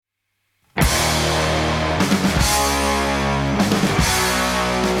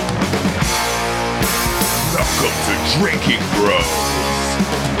Drinking Bros.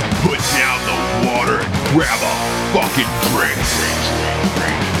 Put down the water and grab a fucking drink.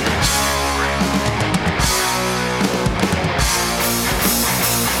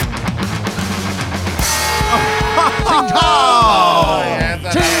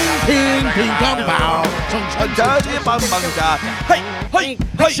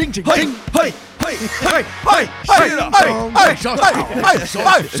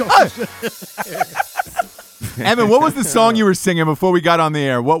 Evan, what was the song you were singing before we got on the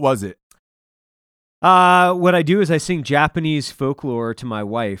air? What was it? What I do is I sing Japanese folklore to my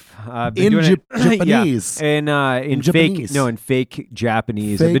wife. Japanese. Yeah. in Japanese. fake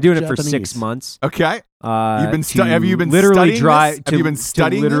Japanese. Fake I've been doing it for Japanese. 6 months. Okay. Have you been literally studying this? Have you been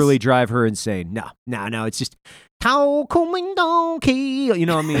studying to literally this? drive her insane? No. It's just how coming donkey. You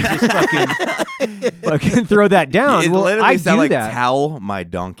know what I mean? Just fucking throw that down. It well, literally I sound do like that. towel my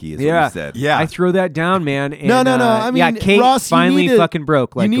donkey is what Yeah. you said. Yeah. I throw that down, man. And, No. I mean, Kate Ross, you finally need to- fucking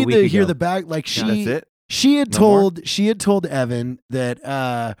broke. Like you need a week to hear ago. the back. Like That's it. She had No told Evan that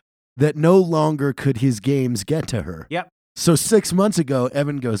that no longer could his games get to her. Yep. So 6 months ago,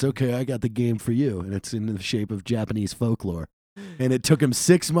 Evan goes, "Okay, I got the game for you," and it's in the shape of Japanese folklore. And it took him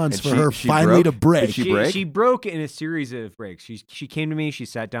 6 months And for her she finally to broke? break. Did she break? She broke in a series of breaks. She came to me. She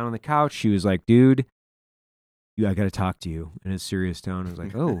sat down on the couch. She was like, "Dude, I got to talk to you," in a serious tone. I was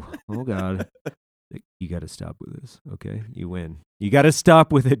like, "Oh God, like, you got to stop with this. Okay, you win. You got to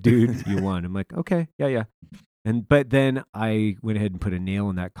stop with it, dude. You won." I'm like, "Okay, yeah." But then I went ahead and put a nail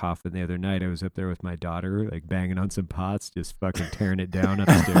in that coffin the other night. I was up there with my daughter, like banging on some pots, just fucking tearing it down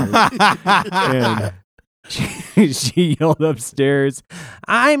upstairs. And she yelled upstairs,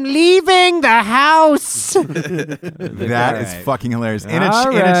 "I'm leaving the house." That is fucking hilarious. In All a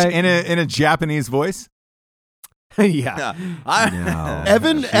right. in a Japanese voice. Yeah. No.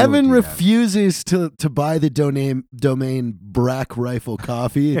 Evan She would do that. refuses to buy the domain Brack Rifle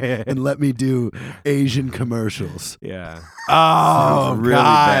Coffee and let me do Asian commercials. Yeah. Oh, really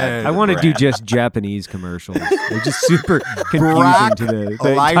God. bad. I want to do just Japanese commercials. They're just super confusing Brack to the Rifle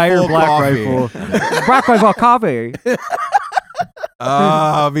entire Black Coffee. Rifle. Black Rifle Coffee.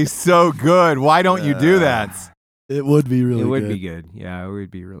 Oh, it'd be so good. Why don't you do that? It would be really It would good. be good. Yeah, it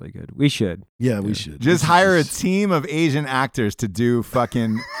would be really good. We should. Yeah, we should. Just hire a team of Asian actors to do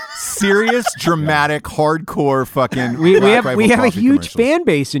fucking serious, dramatic, hardcore fucking. We Black have Rifle a Coffee huge commercials. fan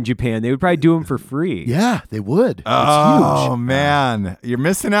base in Japan. They would probably do them for free. Yeah, they would. Oh It's huge. man, you're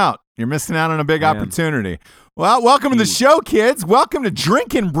missing out. You're missing out on a big I am. opportunity. Well, welcome to the show, kids. Welcome to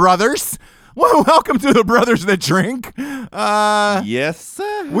Drinking Brothers. Well, welcome to the Brothers That Drink. Yes,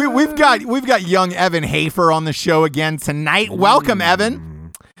 sir. We've got young Evan Hafer on the show again tonight. Welcome,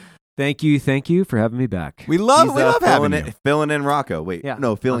 Evan. Thank you for having me back. We love filling having you. filling in Rocco. Wait, Yeah.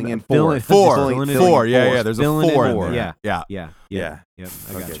 no, filling in Filling- four. Four. Filling in Four. four. Yeah. There's a Filling in four in four. there. Yeah. Yeah. Yeah. Yep,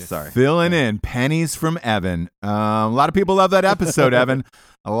 I Okay, got you. sorry. Filling in pennies from Evan. A lot of people love that episode, Evan.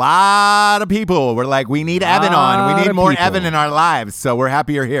 A lot of people were like, "We need Evan on. We Lot need of more people. Evan in our lives." So we're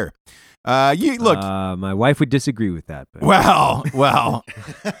happy you're here. You look. My wife would disagree with that. But Well,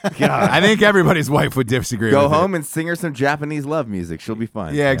 God, I think everybody's wife would disagree. Go with it. home and sing her some Japanese love music. She'll be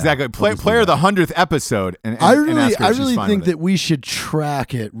fine. Yeah, exactly. Play her the 100th episode, and I and ask her I if she's really fine think with it. that we should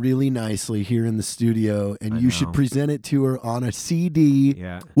track it really nicely here in the studio, and you should present it to her on a CD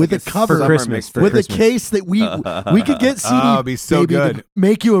yeah. with Like a a cover summer Christmas, mixtape. for with Christmas. a case that we could get CD. Oh, it'd be so baby, to good.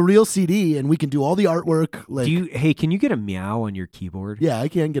 make you a real CD, and we can do all the artwork. Like, Can you get a meow on your keyboard? yeah, I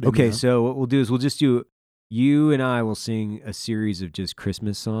can get it. Okay, now. so what we'll do is we'll just do, you and I will sing a series of just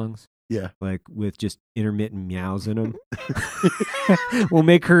Christmas songs, yeah. like with just intermittent meows in them. We'll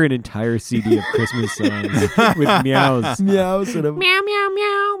make her an entire CD of Christmas songs with meows. Meows and a Meow, meow,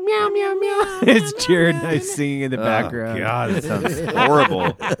 meow, meow, meow, meow. It's Jared and I singing in the background. God, that sounds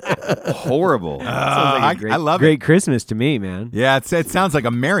horrible. Horrible. Sounds like I love it. great Christmas to me, man. Yeah, it sounds like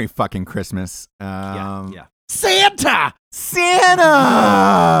a merry fucking Christmas. Yeah. Santa. Santa.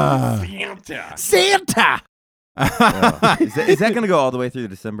 Is that going to go all the way through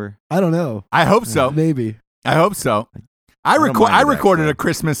December? I don't know. I hope so. Maybe. I hope so. I don't mind that, recorded so. a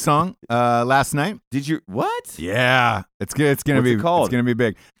Christmas song last night. Did you? What? Yeah, it's good. It's gonna What's be. it called? It's gonna be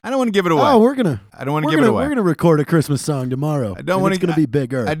big. I don't want to give it away. Oh, we're gonna. I don't want to We're give gonna, it away. we're gonna record a Christmas song tomorrow. I don't and wanna- It's gonna be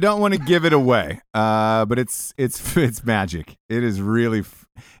bigger. I don't want to give it away. But it's magic. It is really.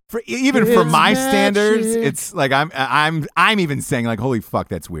 Even for It's my standards, magic. it's like I'm even saying like, holy fuck,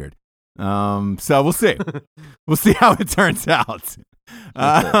 that's weird. So we'll see. We'll see how it turns out.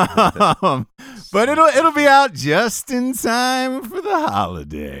 But it'll be out just in time for the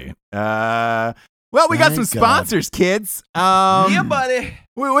holiday. Well, we got Thank some God. sponsors, kids. Yeah, buddy.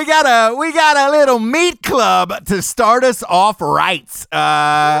 We got a little meat club to start us off right.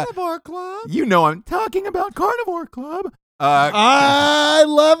 Carnivore Club. You know I'm talking about Carnivore Club. I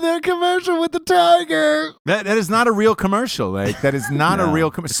love their commercial with the tiger. That is not a real commercial. Like that is not a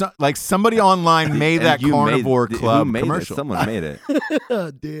real commercial. Like somebody online made that Carnivore Club who made commercial. It? Someone made it.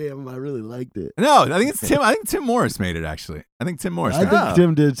 Damn, I really liked it. No, I think it's Tim. I think Tim Morris made it. Actually, I think Tim Morris. I made think it.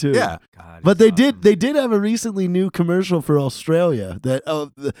 Tim did too. Yeah. God, But it's they did have a recently new commercial for Australia that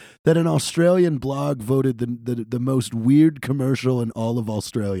an Australian blog voted the most weird commercial in all of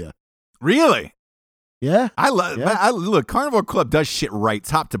Australia. Really? Yeah. Look, Carnivore Club does shit right,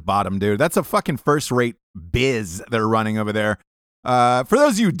 top to bottom, dude. That's a fucking first-rate biz they're running over there. For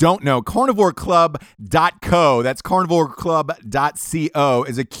those of you who don't know, carnivoreclub.co, that's carnivoreclub.co,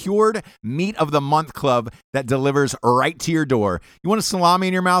 is a cured meat of the month club that delivers right to your door. You want a salami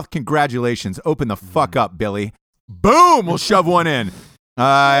in your mouth? Congratulations. Open the fuck up, Billy. Boom! We'll shove one in.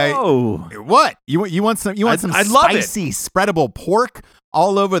 What? You want some I love it. spicy, spreadable pork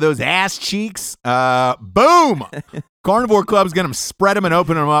all over those ass cheeks? Boom! Carnivore Club's gonna spread them and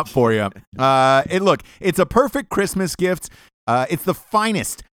open them up for you. It's a perfect Christmas gift. It's the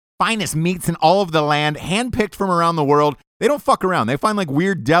finest meats in all of the land, handpicked from around the world. They don't fuck around. They find like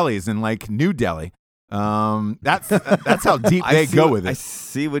weird delis in like New Delhi. That's how deep they go with it. I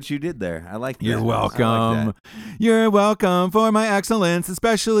see what you did there. I like that. You're I welcome. like You're welcome for my excellence,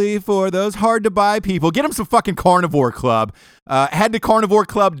 especially for those hard to buy people. Get them some fucking Carnivore Club. Head to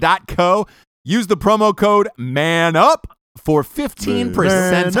carnivoreclub.co. Use the promo code MANUP for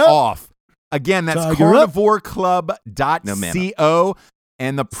 15% off. Again, that's carnivoreclub.co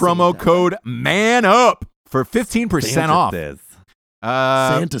and the promo code MANUP for 15% off.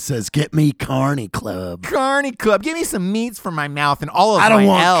 Santa says, "Get me Carney Club." Carney Club. Give me some meats for my mouth and all of I don't my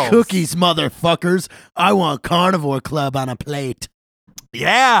want elves. cookies, motherfuckers. I want Carnivore Club on a plate.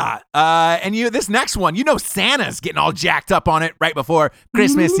 Yeah. And this next one, Santa's getting all jacked up on it right before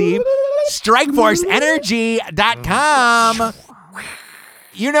Christmas Eve. StrikeForceEnergy.com.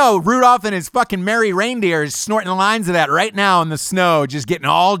 Rudolph and his fucking merry reindeer is snorting lines of that right now in the snow, just getting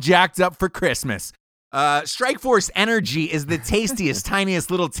all jacked up for Christmas. Strikeforce Energy is the tastiest, tiniest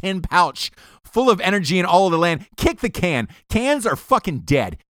little tin pouch full of energy in all of the land. Kick the can. Cans are fucking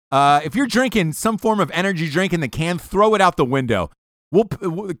dead. If you're drinking some form of energy drink in the can, throw it out the window.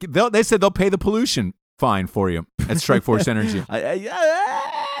 They said they'll pay the pollution fine for you at Strikeforce Energy.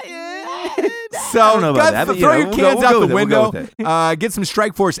 So I don't know about that, but, throw your cans out the window. We'll Get some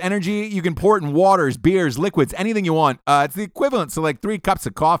Strikeforce Energy. You can pour it in waters, beers, liquids, anything you want. It's the equivalent to like 3 cups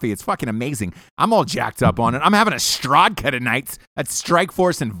of coffee. It's fucking amazing. I'm all jacked up on it. I'm having a Strodka tonight. That's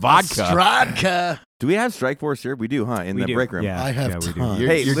Strikeforce and vodka. Strodka. Do we have Strikeforce here? We do, huh? In We the do. break room. Yeah, I have we do. tons.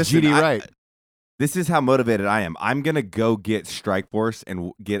 You're listen, GD right. This is how motivated I am. I'm gonna go get Strikeforce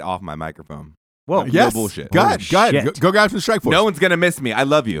and get off my microphone. Whoa, Yes. No bullshit. Go ahead. shit. Go grab some Strikeforce. No one's gonna miss me. I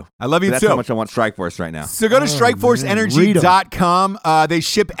love you. I love you That's too. how much I want Strikeforce right now. So go to strikeforceenergy.com. They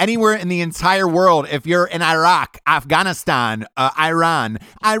ship anywhere in the entire world. If you're in Iraq, Afghanistan, Iran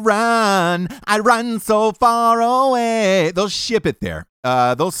so far away. They'll ship it there.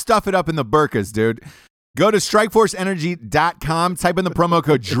 They'll stuff it up in the burkas, dude. Go to strikeforceenergy.com, type in the promo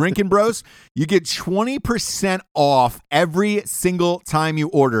code Drinkin' Bros. You get 20% off every single time you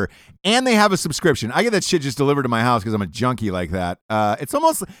order. And they have a subscription. I get that shit just delivered to my house because I'm a junkie like that. It's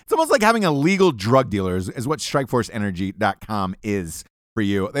almost like having a legal drug dealer is what strikeforceenergy.com is for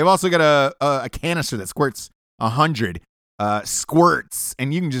you. They've also got a canister that squirts 100 squirts,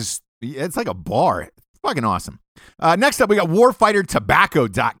 and you can it's like a bar. It's fucking awesome. Next up, we got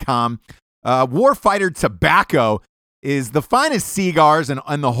warfightertobacco.com. Warfighter Tobacco is the finest cigars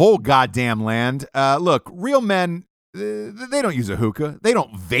in the whole goddamn land. Look, real men, they don't use a hookah. They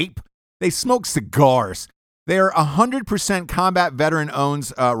don't vape. They smoke cigars. They are 100% combat veteran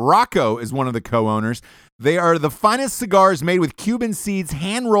owns. Rocco is one of the co-owners. They are the finest cigars made with Cuban seeds,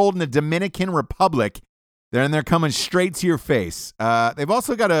 hand-rolled in the Dominican Republic. They're coming straight to your face. They've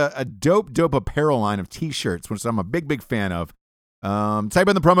also got a dope apparel line of T-shirts, which I'm a big fan of. Type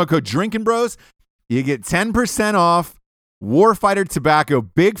in the promo code Drinkin' Bros. You get 10% off. Warfighter Tobacco,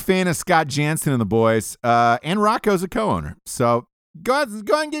 big fan of Scott Jansen and the boys. And Rocco's a co-owner. So go out and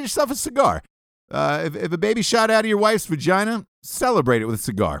get yourself a cigar. If a baby shot out of your wife's vagina, celebrate it with a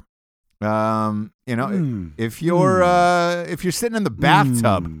cigar. If you're sitting in the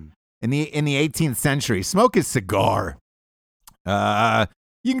bathtub in the 18th century, smoke a cigar.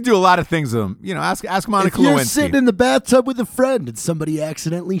 You can do a lot of things with them. You know, ask Monica If you're Lewinsky. sitting in the bathtub with a friend and somebody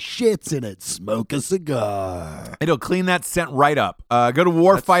accidentally shits in it, smoke a cigar. It'll clean that scent right up. Go to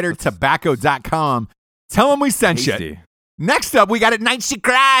warfightertobacco.com. Tell them we sent you. Tasty. Next up, we got At Night She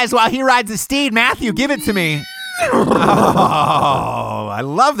Cries While He Rides a Steed. Matthew, give it to me. Oh, I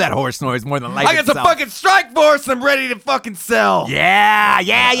love that horse noise more than life I got some itself. fucking Strike Force. I'm ready to fucking sell. Yeah.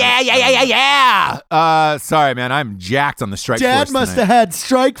 Sorry, man. I'm jacked on the Strike Force Dad must tonight. have had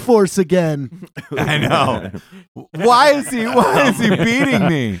Strike Force again. I know. Why is he beating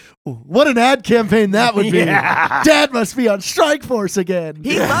me? What an ad campaign that would be. Yeah. Dad must be on Strike Force again.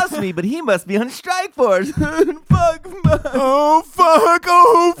 He loves me, but he must be on Strike Force. Fuck. Oh, fuck.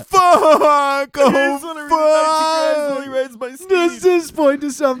 Oh, fuck. He rides my Does this point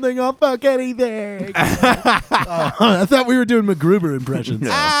to something? I'll fuck anything. I thought we were doing MacGruber impressions.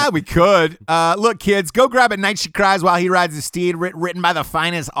 We could. Look, kids, go grab At Night She Cries While He Rides a Steed, written by the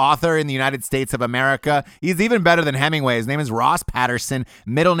finest author in the United States of America. He's even better than Hemingway. His name is Ross Patterson,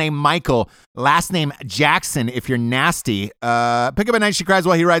 middle name Michael, last name Jackson if you're nasty. Pick up At Night She Cries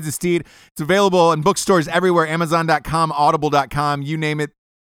While He Rides a Steed. It's available in bookstores everywhere, Amazon.com, Audible.com, you name it.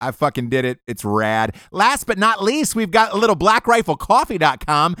 I fucking did it. It's rad. Last but not least, we've got a little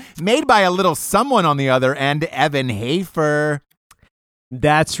BlackRifleCoffee.com made by a little someone on the other end, Evan Hafer.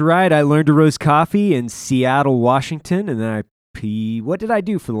 That's right. I learned to roast coffee in Seattle, Washington, and then what did I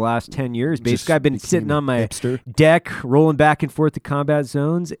do for the last 10 years? Basically, I've been sitting on my deck, rolling back and forth to combat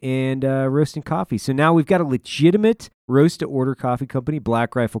zones and roasting coffee. So now we've got a legitimate roast-to-order coffee company,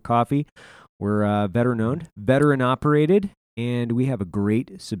 Black Rifle Coffee. We're veteran-owned, veteran-operated, and we have a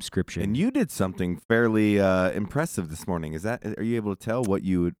great subscription. And you did something fairly impressive this morning. Are you able to tell what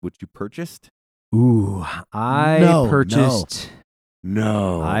you purchased? Ooh, I No. purchased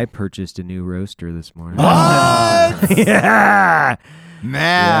a new roaster this morning. What? Yeah.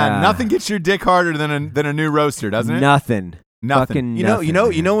 Man, Yeah. nothing gets your dick harder than a new roaster, doesn't it? Nothing. Nothing. Fucking You know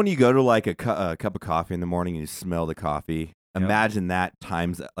nothing. when you go to like a cup of coffee in the morning and you smell the coffee. Yep. Imagine that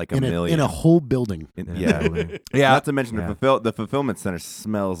times like a in million. a whole building. Yeah. Yeah. Not to mention the fulfillment center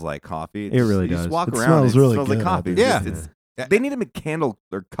smells like coffee. It really You just does. walk It around. smells It really smells like good, coffee. Yeah. They need to make candle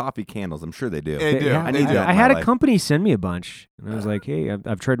or coffee candles. I'm sure they do. They do. Yeah, I need that in I my had a life. company send me a bunch, and I was like, "Hey,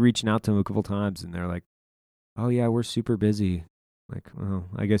 I've tried reaching out to them a couple times, and they're like, oh yeah, we're super busy.' Like, oh,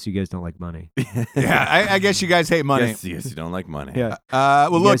 I guess you guys don't like money. Yeah, I guess you guys hate money. Yes, you don't like money. Yeah.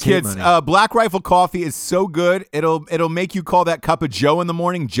 Well, You look, guys hate kids. money. Black Rifle Coffee is so good. It'll make you call that cup of Joe in the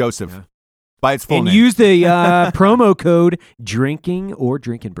morning Joseph Yeah. by its full And name. use the promo code Drinking or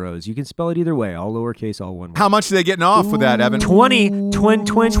Drinking Bros. You can spell it either way, all lowercase, all one word. How much are they getting off with that, Evan? 20. 20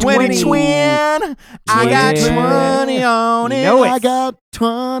 twin. I got Yeah. 20 on You it. know it. I got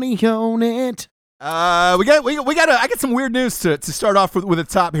 20 on it. We got. I got some weird news to start off with the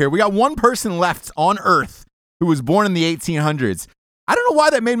top here. We got one person left on Earth who was born in the 1800s. I don't know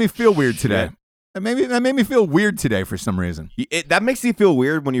why that made me feel weird today. That made me feel weird today for some reason. That makes you feel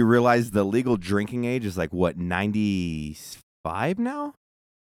weird when you realize the legal drinking age is like what 95 now.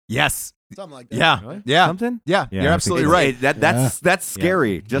 Yes. Something like that. Yeah. Really? Yeah. Something. Yeah. Yeah, You're I absolutely think right. That's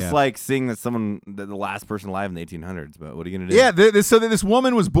scary. Just Yeah. like seeing that the last person alive in the 1800s. But what are you gonna do? Yeah, this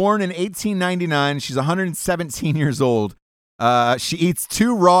woman was born in 1899. She's 117 years old. She eats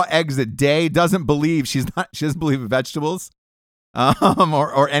 2 raw eggs a day. She doesn't believe in vegetables,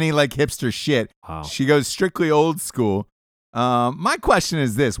 or any like hipster shit. Wow. She goes strictly old school. My question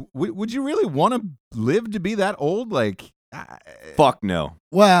is this: would you really want to live to be that old? Like, Fuck no.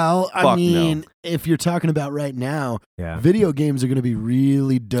 Well, I Fuck mean, if you're talking about right now, Yeah. video games are going to be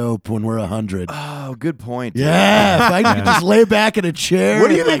really dope when we're 100. Oh, good point. Yeah, if I could just lay back in a chair. what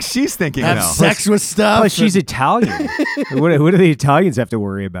do you and, think she's thinking Have now? sex with stuff. Plus, she's Italian. what do the Italians have to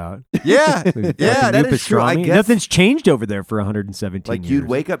worry about? Yeah, Fucking yeah. that new is true. I pastrami? guess- Nothing's changed over there for 117 Like years. you'd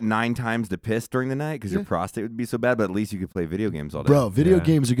wake up 9 times to piss during the night because your prostate would be so bad, but at least you could play video games all day. Bro, video Yeah.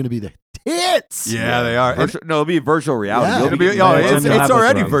 games are going to be the tits. Yeah, they are. It'll be virtual reality. Yeah. You'll It'll be be- getting oh, that it's You'll have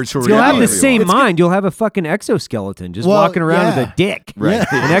already a- virtual You'll have reality. the same It's mind. You'll have a fucking exoskeleton just Well, walking around with yeah. a dick. Right.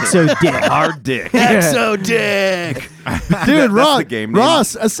 An exo dick. Hard dick. Exo dick. Dude, That's Ross, the game name.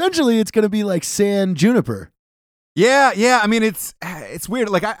 Ross, essentially it's going to be like San Juniper. Yeah. I mean, it's weird.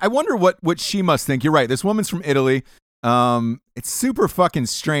 Like, I wonder what she must think. You're right. This woman's from Italy. It's super fucking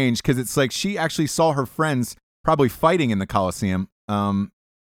strange because it's like she actually saw her friends probably fighting in the Colosseum.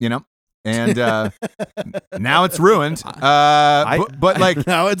 You know, and now it's ruined. But like,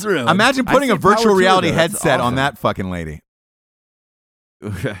 Now it's ruined. imagine I putting see a virtual power to it, reality though. That's headset on awesome. that fucking lady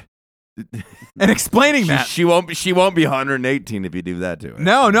and explaining that. She won't be 118 if you do that to her.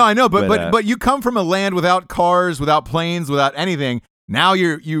 No, I know, But, but you come from a land without cars, without planes, without anything, Now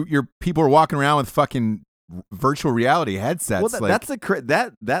your people are walking around with fucking virtual reality headsets. Well, that's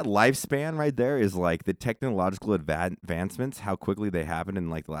that lifespan right there is like the technological advancements, how quickly they happened in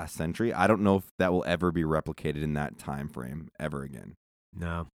like the last century. I don't know if that will ever be replicated in that time frame ever again.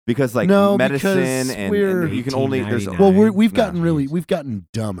 No, because like medicine and you can only we've gotten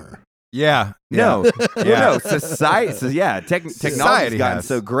dumber. Yeah. No. No. Society. So technology's gotten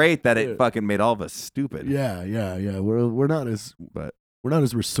so great that it fucking made all of us stupid. Yeah. We're not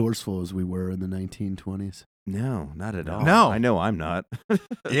as resourceful as we were in the 1920s. No, not at all. No, I know I'm not.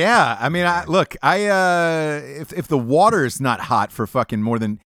 Yeah, I mean, if the water is not hot for fucking more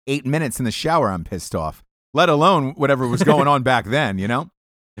than 8 minutes in the shower, I'm pissed off. Let alone whatever was going on back then, you know?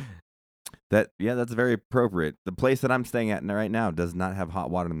 That's very appropriate. The place that I'm staying at right now does not have hot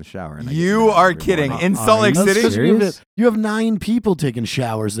water in the shower. And you are kidding. In Salt Lake City? You have 9 people taking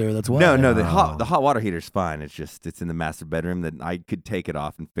showers there. That's why. No, the hot water heater's fine. It's in the master bedroom that I could take it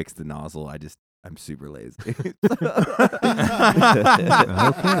off and fix the nozzle. I'm super lazy.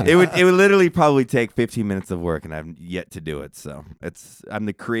 Okay. It would literally probably take 15 minutes of work, and I've yet to do it. So I'm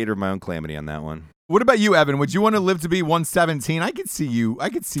the creator of my own calamity on that one. What about you, Evan? Would you want to live to be 117? I could see you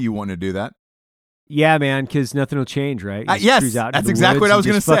wanting to do that. Yeah, man, because nothing will change, right? Yes, that's exactly what I was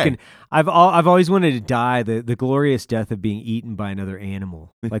going to say. I've always wanted to die the glorious death of being eaten by another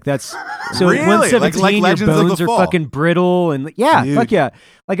animal. Like that's so. Really? At 117, like your Legends of bones the are Fall. fucking brittle, and Dude. fuck yeah.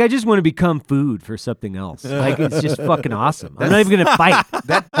 Like I just want to become food for something else. Like it's just fucking awesome. I'm not even gonna fight.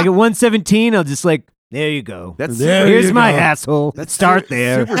 Like at 117, I'll just like. There you go. Here's my asshole. Let's start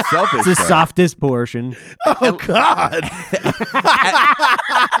there. Super selfish. It's the softest portion. Oh God!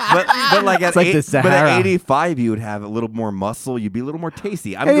 but like at the Sahara. 85, you would have a little more muscle. You'd be a little more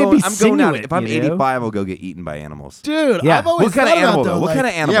tasty. I'm It'd going be out. sinuous, If I'm you know? 85, I'll go get eaten by animals. Dude, Yeah. I've always What kind of thought about animal that, though? What like- kind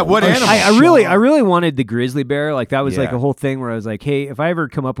of animal? Yeah, what animal? I really wanted the grizzly bear. Like that was like Yeah. a whole thing where I was like, hey, if I ever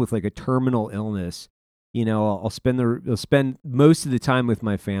come up with like a terminal illness, you know, I'll spend most of the time with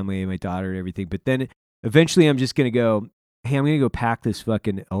my family and my daughter and everything. But then eventually I'm just gonna go, hey, I'm gonna go pack this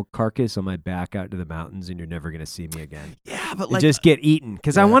fucking elk carcass on my back out to the mountains, and you're never gonna see me again. Yeah, but And like just get eaten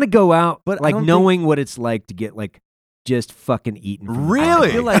because I want to go out, But I like don't knowing what it's like to get like just fucking eaten. from the Really?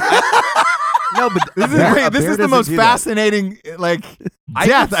 I feel like no, but This is the most fascinating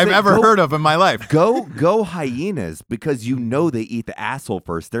death I've ever heard of in my life. Go hyenas, because you know they eat the asshole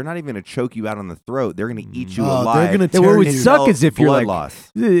first. They're not even going to choke you out on the throat. They're going to eat you alive. They're going to What tear would you. suck is if you're blood like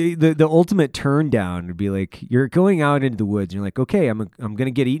loss. the ultimate turn down would be like you're going out into the woods and you're like, okay, I'm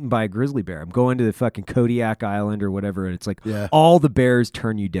gonna get eaten by a grizzly bear. I'm going to the fucking Kodiak Island or whatever, and it's like all the bears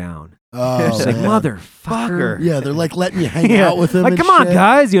turn you down. Oh, It's like man. motherfucker. Yeah, they're like letting you hang out with them. Like, and come on, shit.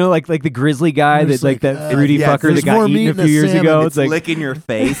 guys. You know, like the grizzly guy There's that like like, that fruity yeah, fucker there's that got more eaten meat a in few a years salmon. ago. It's It's like licking your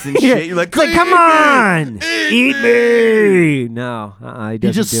face and Yeah. shit. You're like, It's like, come on, eat me. No, He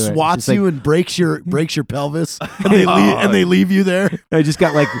he just do it. swats It's like, you and breaks your pelvis, and they leave you there. I just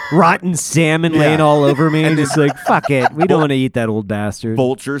got like rotten salmon laying all over me, and just like fuck it. We don't want to eat that old bastard.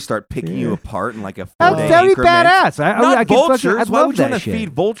 vultures start picking you apart in like a 4-day That'd be increment. badass. Not I could vultures. fucking, I'd Why love would you that want to shit. feed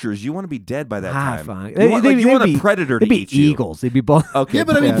vultures? You want to be dead by that time. Fine. You want, you want a predator to They'd be eat you. eagles. They'd be bald. Okay. Yeah,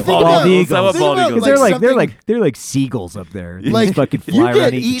 but I mean, think bald about- eagles. I want think bald about, eagles. Because like, they're like seagulls up there. They Like, just fucking you fly get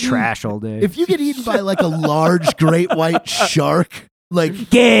around eating eaten- trash all day. If you get eaten by like a large great white shark, like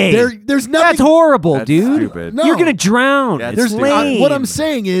Gay. there's nothing. That's horrible, That's dude. stupid. No. You're gonna drown. That's It's stupid. lame. What I'm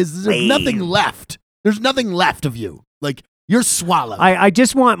saying is, there's Lame. nothing left. There's nothing left of you. Like you're swallowed. I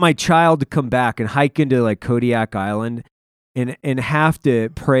just want my child to come back and hike into like Kodiak Island and have to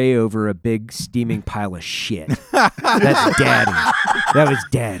pray over a big steaming pile of shit. That's daddy. That was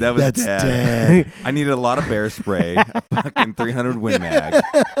daddy. That was That's dad. dead. I needed a lot of bear spray, a fucking 300 Win Mag,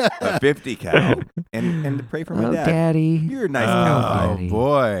 a 50 cal, and to pray for my Oh, dad. daddy. You're a nice cow. Oh Daddy.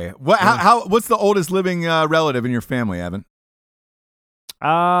 boy, what's the oldest living relative in your family, Evan?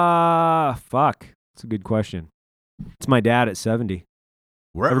 Fuck. That's a good question. It's my dad at 70.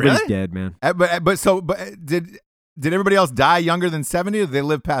 Everybody's Really? dead, man. But did everybody else die younger than 70, or did they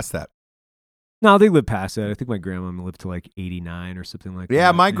live past that? No, they lived past that. I think my grandma lived to like 89 or something like that.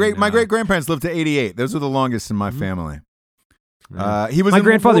 Yeah, my great And, grandparents lived to 88. Those were the longest in my family. yeah. He was My in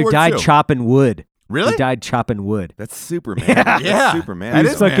grandfather World War died II. chopping wood. Really? He died chopping wood. That's Superman. Yeah. That's Yeah. Superman. That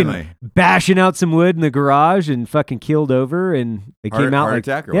He is was fucking manly. bashing out some wood in the garage and fucking keeled over, and it came out Heart like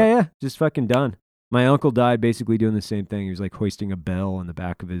attack or yeah, what? yeah, just fucking done. My uncle died basically doing the same thing. He was like hoisting a bell on the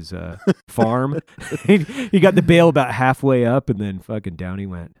back of his farm. He got the bale about halfway up, and then fucking down he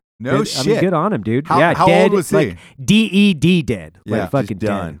went. No Good- shit. I mean, good on him, dude. How yeah, old dead, was he? like DED dead. Yeah, like fucking just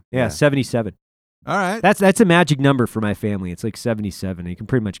done. dead. Yeah, Yeah. 77. All right. That's a magic number for my family. It's like 77. You can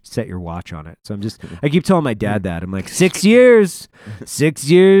pretty much set your watch on it. So I keep telling my dad that. I'm like, 6 years,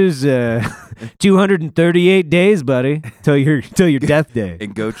 238 days, buddy, till your death day.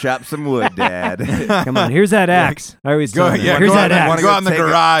 And go chop some wood, Dad. Come on, here's that axe. I always tell them, here's that axe. Wanna go out in the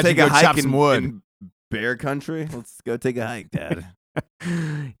garage and take go a hike chop some wood. in bear country. Let's go take a hike, Dad.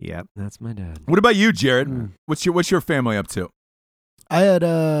 Yep, that's my dad. What about you, Jared? What's your family up to? I had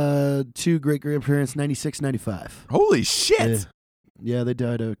 2 great-grandparents, 96, 95. Holy shit! Yeah, they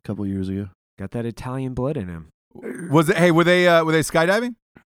died a couple years ago. Got that Italian blood in him. Was it? Hey, were they skydiving?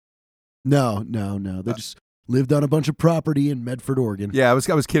 No. They just lived on a bunch of property in Medford, Oregon. Yeah, I was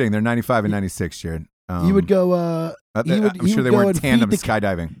kidding. They're 95 and 96, Jared. He would go. I'm sure they weren't tandem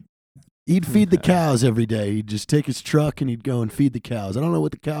skydiving. He'd feed the cows every day. He'd just take his truck and he'd go and feed the cows. I don't know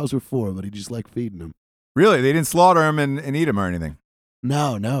what the cows were for, but he just liked feeding them. Really? They didn't slaughter them and eat them or anything?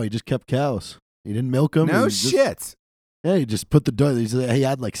 No, he just kept cows. He didn't milk them. No shit. He just put the dog. He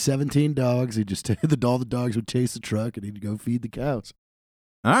had like 17 dogs. He just all the dogs would chase the truck, and he'd go feed the cows.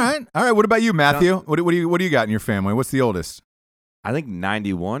 All right. What about you, Matthew? What do you got in your family? What's the oldest? I think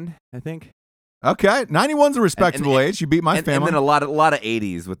 91. I think. Okay, 91's a respectable age. You beat my family. And then a lot of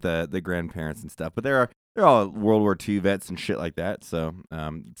 80s with the grandparents and stuff. But they're all World War II vets and shit like that. So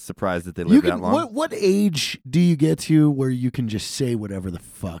surprised that they lived that long. What age do you get to where you can just say whatever the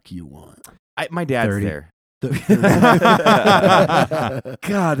fuck you want? My dad's 30. there.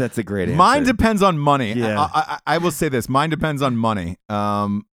 God, that's a great answer. Mine depends on money. Yeah. I will say this. Mine depends on money.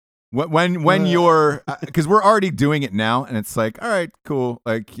 When you're, because we're already doing it now, and it's like, all right, cool.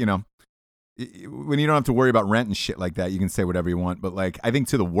 Like, when you don't have to worry about rent and shit like that, you can say whatever you want. But like, I think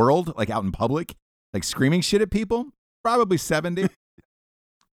to the world, like out in public, like screaming shit at people, probably 70.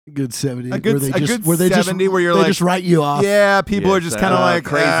 Good 70. A good 70 where you're they like, just write you off. Yeah, people are just kind of like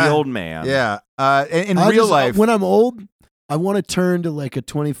crazy old man. Yeah. In real life, when I'm old, I want to turn to like a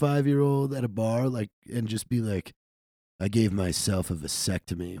 25-year-old at a bar, like, and just be like, I gave myself a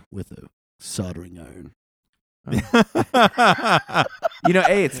vasectomy with a soldering iron. Hey,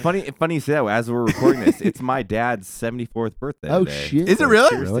 it's funny you say that. As we're recording this, it's my dad's 74th birthday. Oh today. shit! Is it really?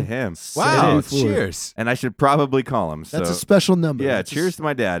 Cheers to him. Wow! 74. Cheers. And I should probably call him. That's a special number. Yeah, That's cheers to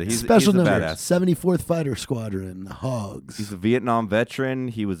my dad. He's special a number. badass. 74th Fighter Squadron, the Hogs. He's a Vietnam veteran.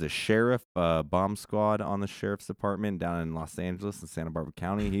 He was a sheriff, bomb squad on the sheriff's department down in Los Angeles in Santa Barbara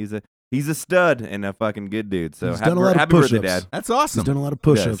County. He's a stud and a fucking good dude. So He's done a lot of happy birthday, push-ups. Dad. That's awesome. He's done a lot of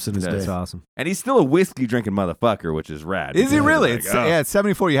push-ups Yes, in his That's day. awesome. And he's still a whiskey drinking motherfucker, which is rad. Is he because really? it's like, It's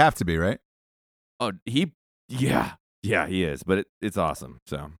 74. You have to be, right? Yeah, he is. But it's awesome.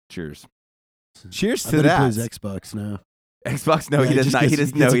 So cheers. Cheers I to bet that. he plays Xbox now. Xbox? No, Yeah, he does just not. He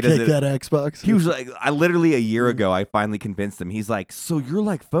gets- doesn't. No, gets he to kick doesn't. that Xbox. He was like, I literally a year ago, I finally convinced him. He's like, so your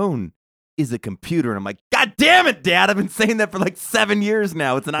like phone is a computer, and I'm like, God damn it, Dad! I've been saying that for like 7 years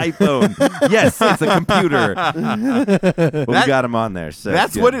now. It's an iPhone. Yes, it's a computer. But we got him on there. So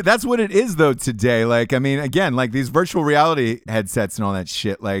That's what it is though today. Like, I mean, again, like these virtual reality headsets and all that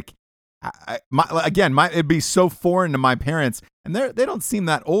shit. Like, it'd be so foreign to my parents, and they don't seem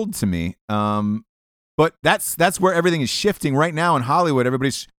that old to me. But that's where everything is shifting right now in Hollywood.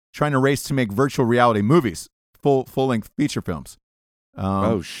 Everybody's trying to race to make virtual reality movies, full length feature films.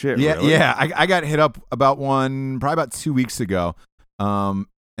 Oh shit! Yeah, really? yeah. I got hit up about one probably about 2 weeks ago. And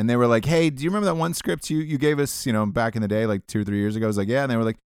they were like, "Hey, do you remember that one script you gave us, back in the day, like 2 or 3 years ago?" I was like, "Yeah." And they were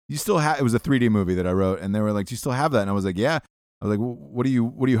like, "You still have?" It was a 3D movie that I wrote, and they were like, "Do you still have that?" And I was like, "Yeah." I was like, well, "What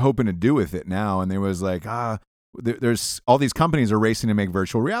are you hoping to do with it now?" And they was like, there's all these companies are racing to make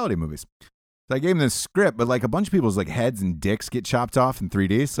virtual reality movies." So I gave them this script, but like a bunch of people's like heads and dicks get chopped off in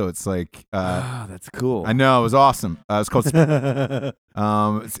 3D. So it's like, that's cool. I know, it was awesome. It's called.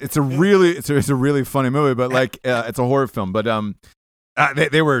 It's a really funny movie, but like it's a horror film. But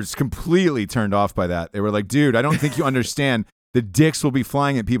they were completely turned off by that. They were like, "Dude, I don't think you understand. The dicks will be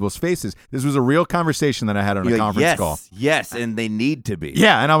flying at people's faces." This was a real conversation that I had on a conference call. Yes, and they need to be.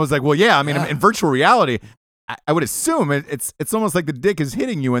 Yeah, and I was like, "Well, yeah. I mean, in virtual reality, I would assume it's almost like the dick is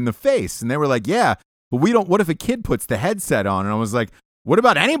hitting you in the face." And they were like, "Yeah, but we don't. What if a kid puts the headset on?" And I was like, "What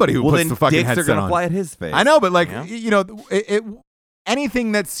about anybody who puts the fucking dicks headset are gonna on?" fly at his face. I know, but like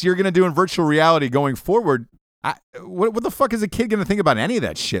anything that's you're gonna do in virtual reality going forward, what the fuck is a kid gonna think about any of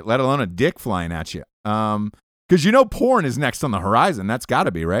that shit? Let alone a dick flying at you. Because porn is next on the horizon. That's got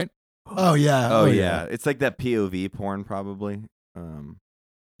to be right. Oh yeah. Oh yeah. It's like that POV porn, probably.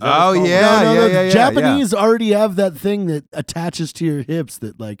 Oh yeah, No, Japanese already have that thing that attaches to your hips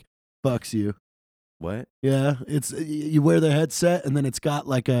that like fucks you. What? Yeah, it's you wear the headset and then it's got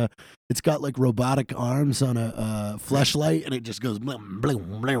like robotic arms on a fleshlight and it just goes blim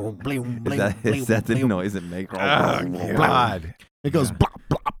blim blim blim blim. Is that the noise it makes? Oh, God. It goes Yeah. blah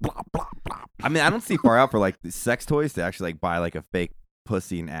blah blah blah blah. I mean, I don't see far out for like the sex toys to actually like buy like a fake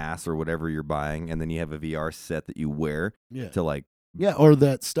pussy and ass or whatever you're buying, and then you have a VR set that you wear Yeah, to like. yeah, or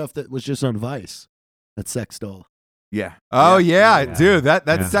that stuff that was just on Vice, that sex doll. Yeah. Oh, yeah, Yeah. dude. That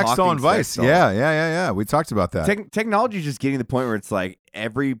Yeah. sex doll Talking and Vice. sex doll. Yeah. We talked about that. Technology is just getting to the point where it's like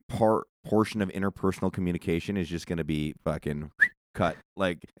every portion of interpersonal communication is just going to be fucking cut.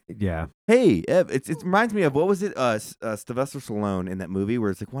 Like, Yeah. hey, Ev, it reminds me of what was it? Sylvester Stallone in that movie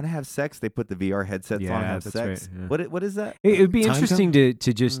where it's like, want to have sex? They put the VR headsets on and Yeah, have that's sex. right, yeah. What is that? It would be Time interesting to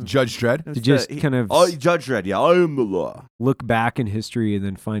just Judge Dredd. to just kind of Oh, Judge Dredd. Yeah, I am the law. look back in history and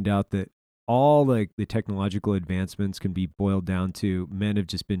then find out that all like the technological advancements can be boiled down to men have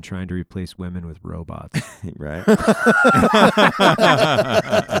just been trying to replace women with robots. Right. I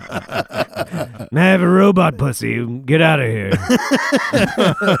have a robot pussy. Get out of here.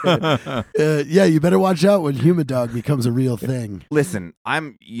 Yeah, you better watch out when Human Dog becomes a real thing. Listen, I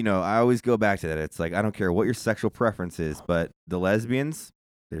always go back to that. It's like, I don't care what your sexual preference is, but the lesbians,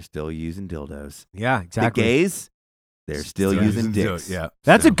 they're still using dildos. Yeah, The exactly. gays, they're still using dicks. Yeah.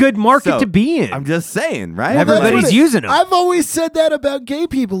 That's a good market So, to be in. I'm just saying, right? Well, that's Everybody's what using them. I've always said that about gay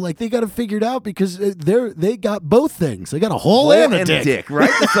people. Like they got it figured out because they got both things. They got a hole and a dick. right?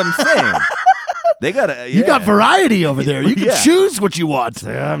 That's what I'm saying. They got You got variety over there. You can Yeah. choose what you want.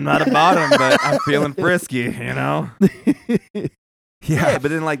 I'm not a bottom, but I'm feeling frisky, you know? Yeah, but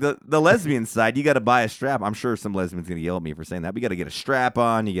then like the lesbian side, you got to buy a strap. I'm sure some lesbian's going to yell at me for saying that. But you got to get a strap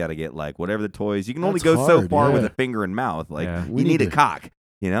on. You got to get like whatever the toys. You can only That's go so hard, far with yeah. a finger and mouth. Like Yeah. you We need need a to- cock,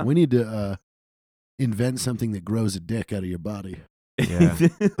 you know? We need to invent something that grows a dick out of your body. Yeah.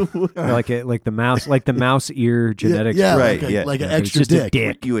 like the mouse ear genetics. Yeah, Right, like, a, yeah. like an Yeah, it's extra just a dick.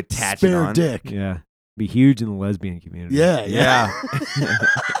 dick. You attach Spare it on. dick. Yeah. Be huge in the lesbian community. Yeah, Yeah.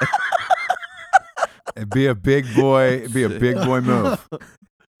 It'd be a big boy move.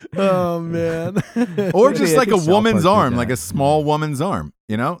 Oh man. Or Maybe just I like a think South woman's Park did arm, that. like a small woman's arm,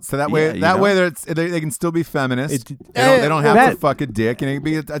 you know? So that way, Yeah, you know? they can still be feminist. It- They don't have to that- fuck a dick, and it can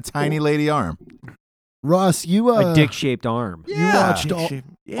be a tiny lady arm. Ross, you a dick-shaped arm. you watched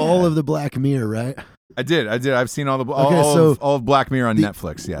all of the Black Mirror, right? I did. I've seen all Okay, of Black Mirror on the-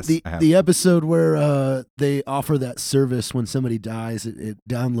 Netflix. Yes, The I have. the episode where they offer that service when somebody dies, it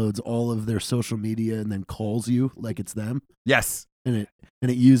downloads all of their social media and then calls you like it's them, Yes. and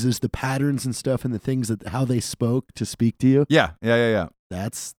it uses the patterns and stuff and the things that how they spoke to speak to you. Yeah.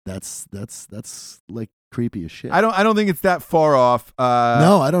 That's like creepy as shit. I don't think it's that far off.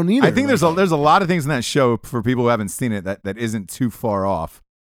 No, I don't either. I think there's a lot of things in that show for people who haven't seen it that isn't too far off.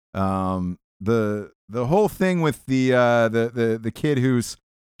 The whole thing with the kid who's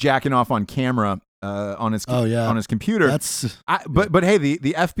jacking off on camera on his on his computer. But hey,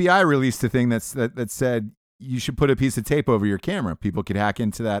 the FBI released a thing that said you should put a piece of tape over your camera. People could hack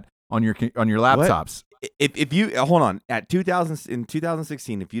into that on your laptops. If you hold on in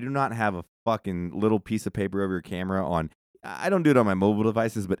 2016, if you do not have a fucking little piece of paper over your camera on, I don't do it on my mobile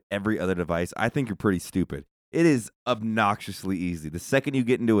devices, but every other device, I think you're pretty stupid. It is obnoxiously easy. The second you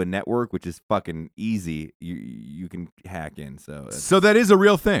get into a network, which is fucking easy, you can hack in. So that is a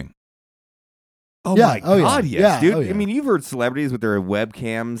real thing. Oh Yeah, my oh yeah, god, yes, yeah, dude. oh yeah. I mean, you've heard celebrities with their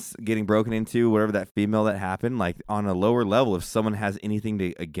webcams getting broken into, whatever that female that happened. Like on a lower level, if someone has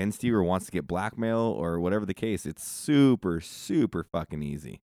anything against you or wants to get blackmail or whatever the case, it's super, super fucking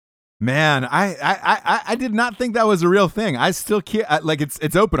easy. Man, I did not think that was a real thing. I still can't. Like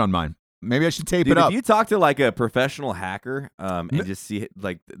it's open on mine. Maybe I should tape Dude, it up. if you talk to like a professional hacker, and just see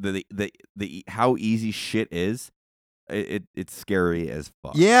like the how easy shit is, it's scary as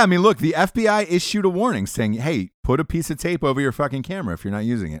fuck. Yeah, I mean, look, the FBI issued a warning saying, "Hey, put a piece of tape over your fucking camera if you're not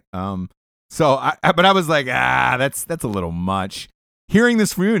using it." But I was like, that's a little much. Hearing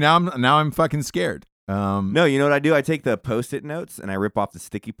this from you now, I'm fucking scared. No, you know what I do? I take the Post-it notes and I rip off the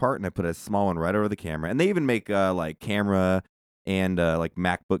sticky part and I put a small one right over the camera. And they even make like camera and like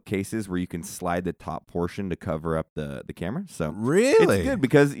MacBook cases where you can slide the top portion to cover up the camera. So Really? it's good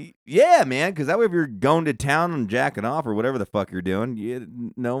because yeah, man. Because that way, if you're going to town and jacking off or whatever the fuck you're doing,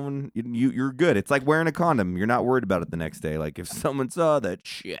 you're good. It's like wearing a condom. You're not worried about it the next day. Like if someone saw that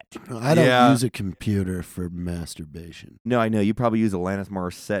shit. I don't Yeah. use a computer for masturbation. No, I know you probably use Alanis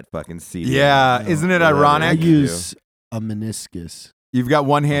Morissette fucking CD. Yeah, isn't it whatever. I ironic? use a meniscus. You've got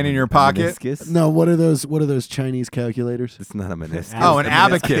one hand in your pocket. Meniscus? No, what are those Chinese calculators? It's not a meniscus. Oh, an The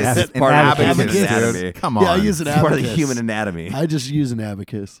abacus. meniscus is An part of the abacus, human dude. anatomy. Come on. Yeah, I use an It's part of abacus. the human anatomy. I just use an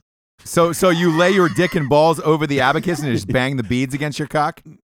abacus. So you lay your dick and balls over the abacus and just bang the beads against your cock?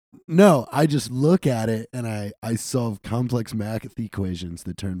 No, I just look at it and I solve complex math equations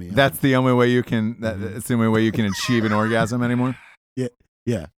that turn me on. That's the only way you can. That's the only way you can achieve an orgasm anymore.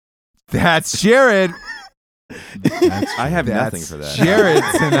 Yeah. That's Jared. I have nothing for that. Jared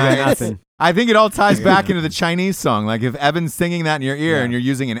tonight. Nothing. I think it all ties back into the Chinese song. Like if Evan's singing that in your ear and you're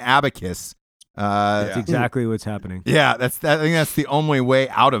using an abacus. That's exactly what's happening. Yeah, I think that's the only way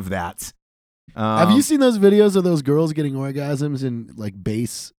out of that. Have you seen those videos of those girls getting orgasms in like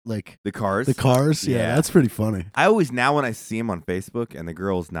bass, like The cars? the cars? Yeah, Yeah. that's pretty funny. I always, now when I see him on Facebook and the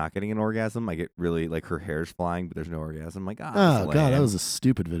girl's not getting an orgasm, I get really, like, her hair's flying, but there's no orgasm. I'm like, Oh god, that was a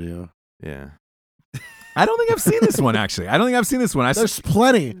stupid video. Yeah. I don't think I've seen this one actually. I don't think I've seen this one. There's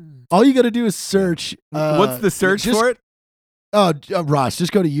plenty. All you got to do is search. What's the search just- for it? Oh, Ross,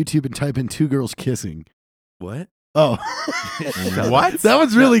 just go to YouTube and type in 2 girls kissing. What? Oh, What? that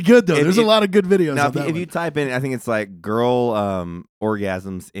one's really good though. If- There's a lot of good videos. Now, of that if you one. type in, I think it's like girl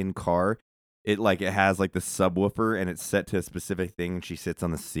orgasms in car. It has like the subwoofer and it's set to a specific thing. And she sits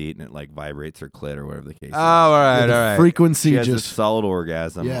on the seat and it like vibrates her clit or whatever the case. Oh, all right, The all right. frequency She has just. a solid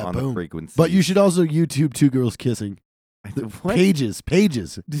orgasm Yeah, on boom. the frequency. But you should also YouTube 2 girls kissing. What? Pages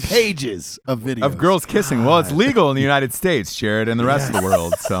of videos Of girls kissing. Well, it's legal in the United States, Jared, and the rest of the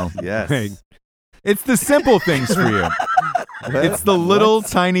world. So Yes. Right. it's the simple things for you. It's the little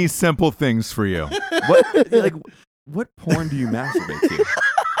tiny simple things for you. What porn do you masturbate to?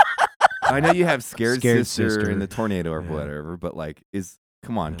 I know you have Scared Scared Sister Sister. and the Tornado or Yeah. whatever, but like,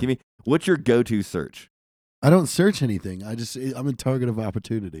 come on, give me, what's your go-to search? I don't search anything. I'm a target of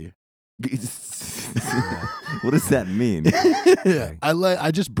opportunity. What does that mean?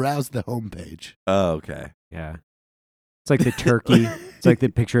 I just browse the homepage. Oh, okay. Yeah. It's like the turkey. It's like the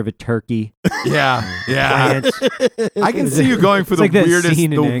picture of a turkey. Yeah, yeah. Plants. I can see you going for It's the like that weirdest,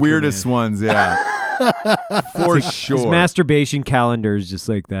 scene in the Anchorman. weirdest ones. Yeah, for This sure. masturbation calendar is just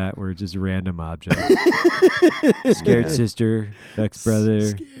like that, where it's just random objects. Scared sister, Duck's brother.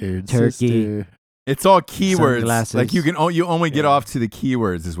 Scared turkey. sister. It's all keywords. Sunglasses. Like you only get Yeah. off to the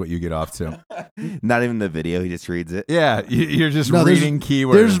keywords is what you get off to. Not even the video, he just reads it. Yeah, you're just No, reading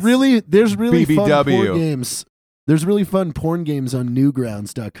keywords. There's really fun BBW. porn games. There's really fun porn games on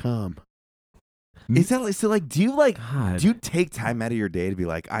newgrounds.com. Is that like, so like, do God. you take time out of your day to be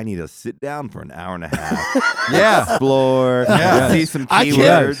like, I need to sit down for an hour and a half, Yeah. explore, Yeah. see some I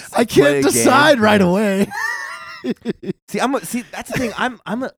keywords, can't play a decide game? right away. See, that's the thing.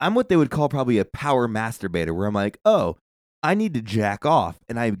 I'm what they would call probably a power masturbator, where I'm like, oh, I need to jack off,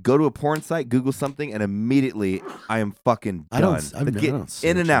 and I go to a porn site, Google something, and immediately I am fucking done. I But get don't in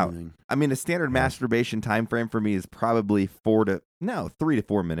search and out. anything. I mean, a standard masturbation time frame for me is probably 3 to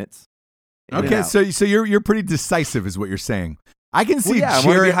 4 minutes. In and Okay, out. so you're pretty decisive, is what you're saying. I can see yeah, I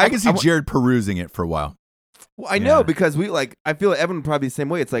wanna Jared. be- I can see I wa- Jared perusing it for a while. Well, I know Yeah. because I feel like Evan would probably be the same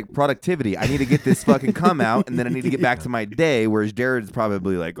way. It's like productivity. I need to get this fucking come out, and then I need to get back to my day. Whereas Jared's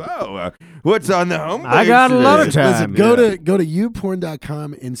probably like, oh, what's on the homepage? I got a lot of today?" time. Listen, go to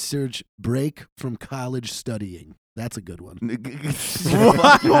youporn.com and search break from college studying. That's a good one.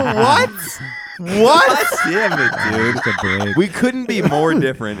 What? What? Damn it, dude. It's a break. We couldn't be more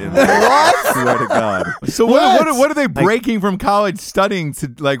different in that. I swear to God. So what are they breaking from college studying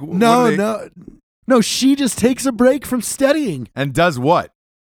to like? what are they- No, she just takes a break from studying. And does what?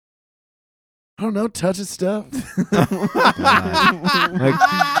 I don't know, touches stuff.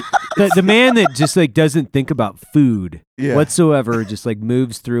 Like, the man that just like doesn't think about food Yeah. whatsoever, just like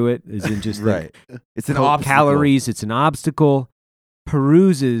moves through it, is in just like Right. It's an obstacle. calories. It's an obstacle.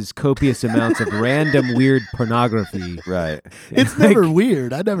 Peruses copious amounts of random weird pornography. Right. It's Like, never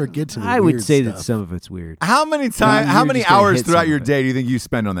weird. I never get to the I would weird say stuff. that some of it's weird. How many you're how many just gonna hours hit throughout some your of it. day do you think you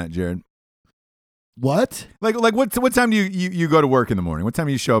spend on that, Jared? What? Like what time do you go to work in the morning? What time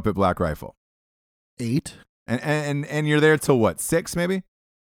do you show up at Black Rifle? 8? And you're there till what? 6 maybe?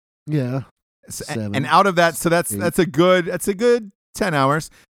 Yeah. So- 7. And out of that, so that's 8. a good 10 hours.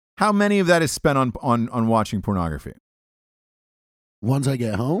 How many of that is spent on watching pornography? Once I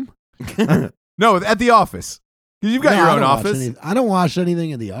get home? No, at the office. 'Cause you've got No, your I own don't watch office. I don't watch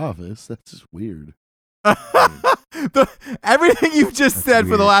anything in the office. That's just weird. Everything you've just said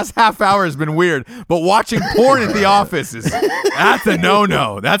for the last half hour has been weird, but watching porn at the office that's a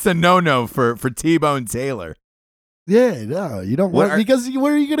no-no. That's a no-no for T-Bone Taylor. Yeah, no, you don't What want because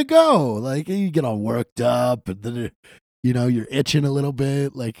where are you gonna go? Like you get all worked up, and then you're itching a little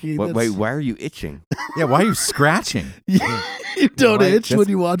bit. Like Wait, why are you itching? Yeah, why are you scratching? you don't Why- itch that's- when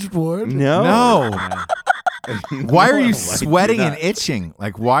you watch porn. No. No. Yeah. Why are No, I you do sweating and not. itching?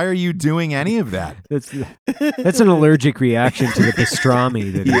 Like, why are you doing any of that? That's an allergic reaction to the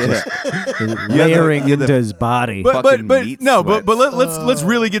pastrami that he's just layering you're the- into his body. But Fucking meat let's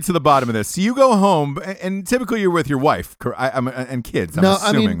really get to the bottom of this. So you go home, and typically you're with your wife and kids. I'm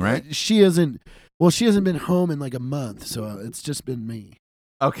assuming, right? She hasn't. Well, she hasn't been home in like a month, so it's just been me.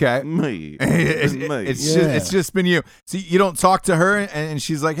 Okay. Me. It's just been you. So you don't talk to her, and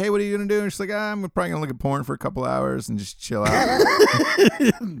she's like, "Hey, what are you gonna do?" And she's like, "I'm probably gonna look at porn for a couple hours and just chill out."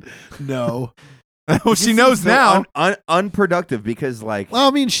 No. Well, she knows now. Unproductive because like Well,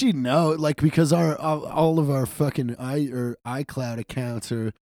 I mean, she know because our all of our fucking iCloud accounts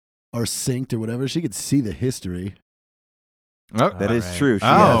are synced or whatever. She could see the history. Oh, that is true. She Oh.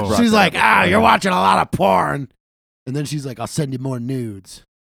 has brought She's that like, up. you're watching a lot of porn, and then she's like, I'll send you more nudes.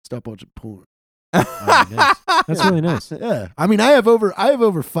 Stop watching porn. Oh, nice. That's really nice. Yeah, I mean, I have over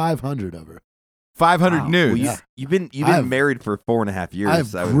 500 of her. 500 Wow. nudes. Yeah. You've been I have- married for 4.5 years. I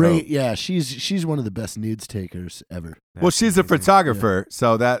have I would great. hope. Yeah, she's one of the best nudes takers ever. Well, she's a photographer,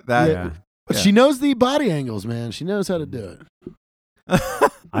 so that Yeah. But Yeah. she knows the body angles, man. She knows how to do it.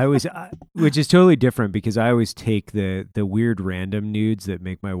 I always, which is totally different because I always take the weird random nudes that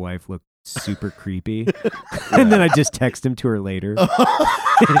make my wife look super creepy, and then I just text them to her later.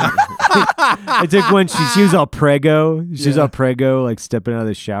 I took one. She was all prego. She was Yeah. all prego, like stepping out of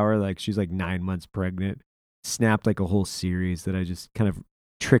the shower, like she's like 9 months pregnant. Snapped like a whole series that I just kind of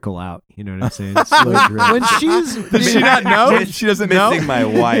trickle out. You know what I'm saying? Slow drip. When she's Does she not know? She doesn't know. Missing my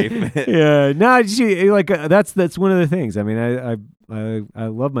wife. Yeah, no, she like that's one of the things. I mean, I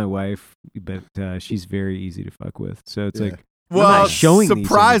love my wife, but she's very easy to fuck with. So it's Yeah. like Well, not showing these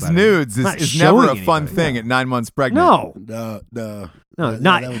surprise anybody. nudes I'm not is never a showing fun anybody, thing no. at 9 months pregnant. no, no,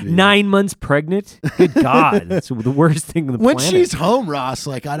 not that would be- 9 months pregnant. Good God, that's the worst thing on the When planet. she's home, Ross,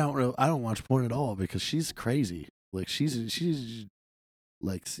 like I don't watch porn at all because she's crazy. Like she's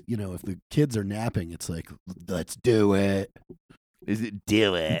like, you know, if the kids are napping, it's like, let's do it. Is it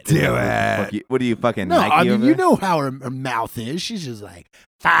do it? Do it. Fuck you. What are you fucking No, Nike I mean, over you there? know how her mouth is. She's just like,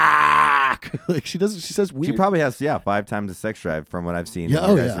 fuck. Like she says weird. She probably has 5 times the sex drive from what I've seen Yeah, in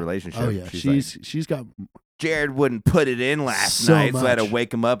your oh, guys' yeah. relationship. Oh yeah, she's got Jared wouldn't put it in last So night, so I had to much.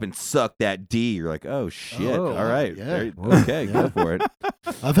 wake him up and suck that D. You're like, oh shit, Oh, all right, yeah. There- Whoa. okay, Yeah. go for it.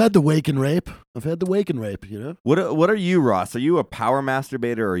 I've had the wake and rape. You know? What are you, Ross? Are you a power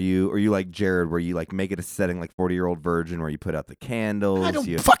masturbator, or are you like Jared, where you like make it a setting like 40-year-old virgin, where you put out the candles, I don't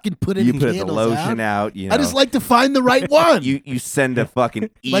you fucking put any put the candles lotion out. out. You know, I just like to find the right one. you send a fucking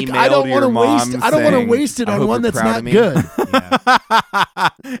email like I don't to your wanna mom. waste. I don't want to saying, waste it "I on hope one you're that's proud not of me."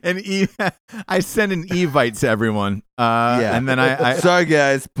 good. I send an evite to everyone, Yeah. and then I Sorry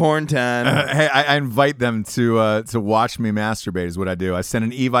guys, porn time. hey, I invite them to watch me masturbate. Is what I do. I send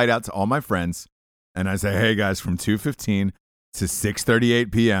an evite out to all my friends, and I say, "Hey guys, from 2:15 to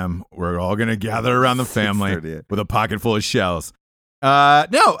 6:38 p.m., we're all gonna gather around the family 6:38. with a pocket full of shells."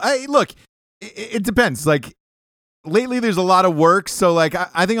 Look, it depends. Like lately, there's a lot of work, so like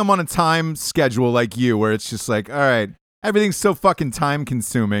I think I'm on a time schedule like you, where it's just like, all right, everything's so fucking time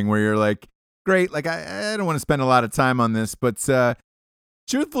consuming. Where you're like, great, like I don't want to spend a lot of time on this, but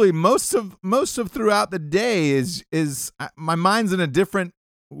truthfully, most of throughout the day is my mind's in a different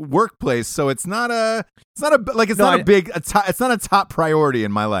workplace, so it's not a top priority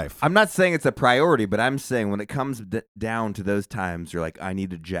in my life. I'm not saying it's a priority, but I'm saying when it comes down to those times, you're like, I need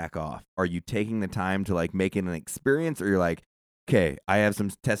to jack off. Are you taking the time to like make it an experience, or you're like, okay, I have some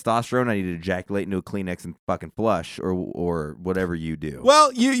testosterone, I need to ejaculate into a Kleenex and fucking flush, or whatever you do?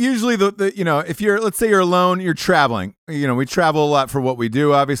 Well, you usually the if let's say you're alone, you're traveling. We travel a lot for what we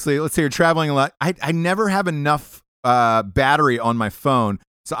do. Obviously, let's say you're traveling a lot. I never have enough battery on my phone,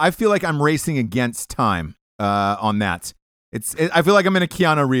 so I feel like I'm racing against time on that. I feel like I'm in a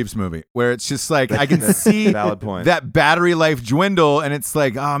Keanu Reeves movie where it's just like I can see Valid point. that battery life dwindle, and it's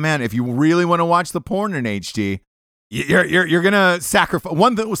like, oh man, if you really want to watch the porn in HD, you're gonna sacrifice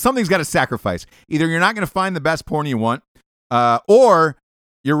something's got to sacrifice. Either you're not gonna find the best porn you want, or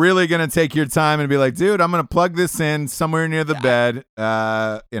you're really gonna take your time and be like, dude, I'm gonna plug this in somewhere near the bed.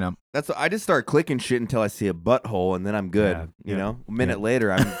 That's what, I just start clicking shit until I see a butthole, and then I'm good. Yeah, You yeah. know, a minute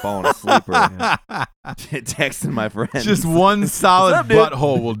later, I'm falling asleep or texting my friends. Just one solid What's up, dude?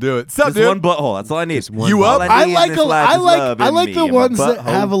 butthole will do it. What's up, Just dude? one butthole. That's all I need. Just one You All up? I I need in like this life is love I in like me the and my ones that butthole.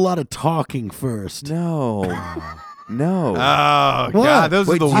 have a lot of talking first. No, no. Oh god, What? those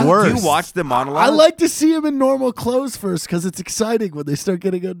Wait, are the do worst. you watch the monologue? I like to see them in normal clothes first because it's exciting when they start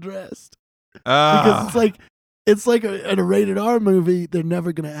getting undressed. Because it's like in a rated R movie, they're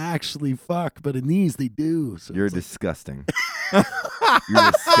never gonna actually fuck, but in these they do. So You're it's like- disgusting.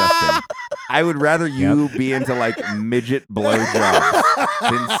 You're disgusting. I would rather you be into like midget blowjobs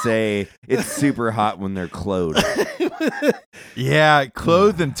than say it's super hot when they're clothed. Yeah,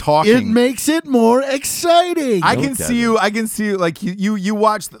 clothed and talking. It makes it more exciting. I can see you like you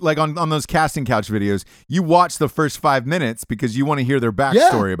watch like on those casting couch videos, you watch the first 5 minutes because you want to hear their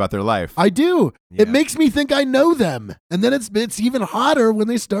backstory about their life. I do. Yeah. It makes me think I know them. And then it's even hotter when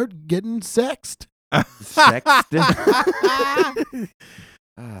they start getting sexed. Sexton.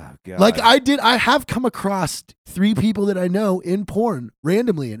 Oh, God. Like I have come across 3 people that I know in porn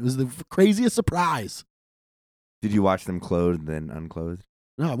randomly, and it was the craziest surprise. Did you watch them clothed and then unclothed?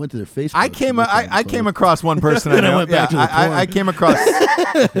 No, I went to their Facebook. I came across one person I Then I know. went back to the porn.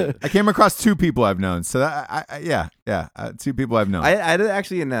 I came across 2 people I've known. So 2 people I've known. I had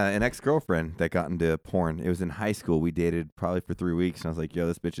actually an ex-girlfriend that got into porn. It was in high school. We dated probably for 3 weeks, and I was like, yo,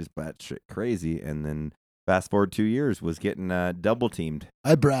 this bitch is batshit crazy. And then fast forward 2 years, was getting double teamed.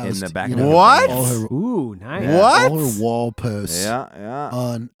 I browsed in the back you of know, the What? all her, Ooh, nice. Yeah. What? all her wall posts Yeah.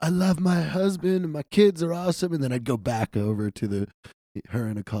 on I love my husband and my kids are awesome, and then I'd go back over to her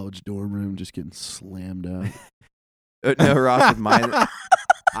in a college dorm room just getting slammed out. No, Ross, with mine.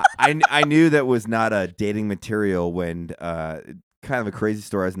 I knew that was not a dating material when kind of a crazy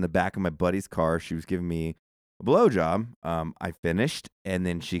story. I was in the back of my buddy's car. She was giving me a blowjob. I finished, and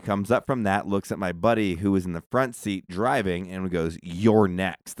then she comes up from that, looks at my buddy who was in the front seat driving, and goes, "You're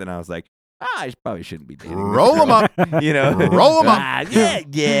next." And I was like, I probably shouldn't be dating. Roll them up. You know, Roll 'em up.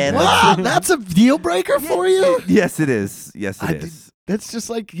 Yeah. Wow, that's a deal breaker for you. Yes, it is. Yes, it is. That's just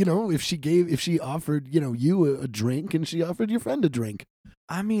like, if she offered, you a drink and she offered your friend a drink.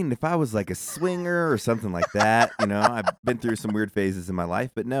 I mean, if I was like a swinger or something like that, I've been through some weird phases in my life,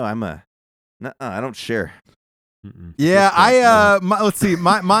 but no, I don't share. Yeah, let's see.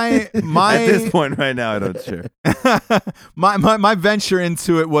 My At this point right now, I don't share. my venture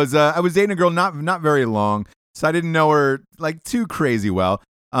into it was I was dating a girl not very long, so I didn't know her like too crazy well.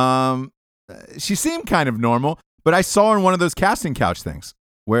 She seemed kind of normal, but I saw her in one of those casting couch things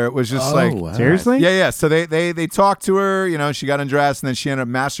where it was just Wow. Seriously? Yeah. So they talked to her, she got undressed, and then she ended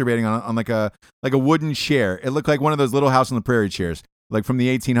up masturbating on like a wooden chair. It looked like one of those Little House on the Prairie chairs, like from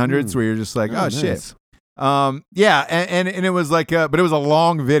the 1800s, where you're just like, oh shit. Nice. Yeah, and it was like, but it was a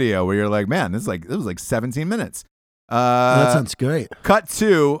long video where you're like, man, it was like 17 minutes. That sounds great. Cut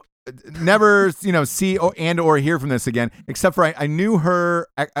to, never, see or hear from this again, except for I knew her.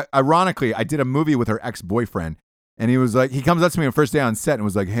 Ironically, I did a movie with her ex-boyfriend, and he comes up to me on the first day on set and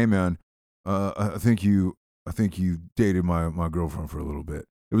was like, hey man, I think you dated my girlfriend for a little bit.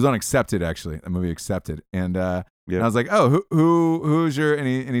 It was on Accepted, actually, the movie Accepted, and and I was like, oh, who's your, and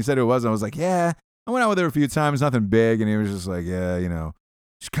he said who it was, and I was like, yeah. I went out with her a few times, nothing big, and he was just like, yeah,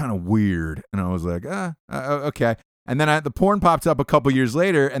 she's kind of weird. And I was like, okay. And then the porn popped up a couple years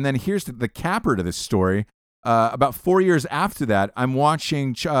later, and then here's the capper to this story. About 4 years after that, I'm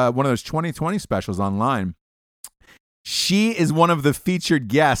watching one of those 2020 specials online. She is one of the featured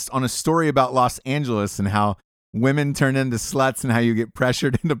guests on a story about Los Angeles and how women turn into sluts and how you get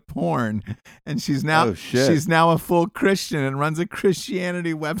pressured into porn. And she's now a full Christian and runs a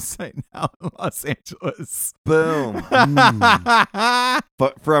Christianity website now in Los Angeles. Boom.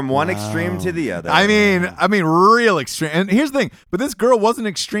 But from one extreme to the other. I mean, real extreme. And here's the thing, but this girl wasn't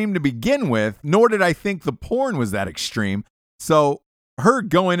extreme to begin with, nor did I think the porn was that extreme. So her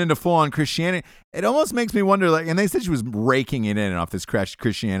going into full-on Christianity, it almost makes me wonder, like, and they said she was raking it in off this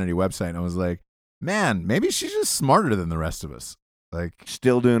Christianity website, and I was like, man, maybe she's just smarter than the rest of us. Like,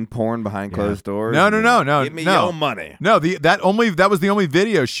 still doing porn behind closed doors. No. Give me your money. No, that was the only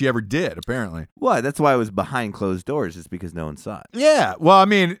video she ever did, apparently. What? That's why it was behind closed doors, just because no one saw it. Yeah. Well, I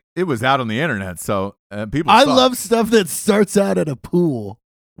mean, it was out on the internet, so people. I saw love it. stuff that starts out at a pool.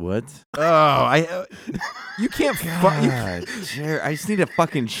 What? Oh, you can't. God, Jared, I just need a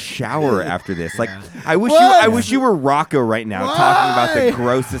fucking shower after this. Like, I wish you were Rocco right now, talking about the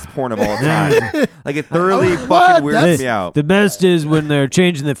grossest porn of all time. Like, it thoroughly fucking weirds me out. The best is when they're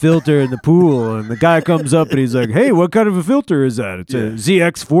changing the filter in the pool, and the guy comes up and he's like, "Hey, what kind of a filter is that?" It's a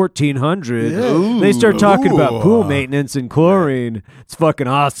ZX 1400. Yeah. They start talking about pool maintenance and chlorine. It's fucking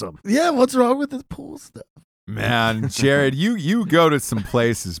awesome. Yeah, what's wrong with this pool stuff? Man, Jared, you go to some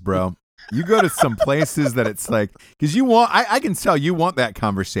places, bro. You go to some places that it's like, because you want, I can tell you want that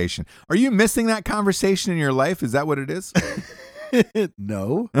conversation. Are you missing that conversation in your life? Is that what it is?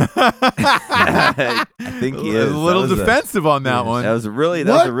 No. I think he is. A little defensive on that one. That was a real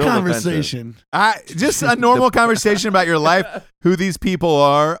conversation? Just a normal conversation about your life, who these people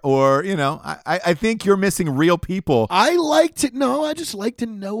are, or, I think you're missing real people. I just like to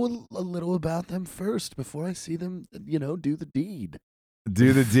know a little about them first before I see them, do the deed.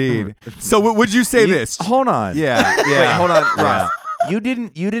 Do the deed. So would you say this? Hold on. Yeah. Wait, Yeah. hold on, Ross. You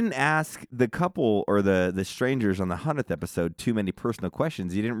didn't ask the couple or the strangers on the 100th episode too many personal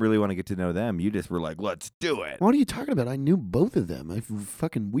questions. You didn't really want to get to know them. You just were like, let's do it. What are you talking about? I knew both of them.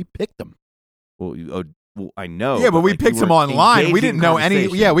 We picked them. Well, I know. Yeah, but we like, picked you them were online. We engaging didn't know any.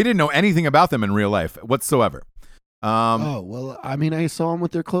 conversation. Yeah, we didn't know anything about them in real life whatsoever. Oh well, I mean, I saw them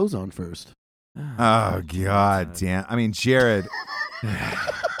with their clothes on first. Oh God damn! I mean, Jared,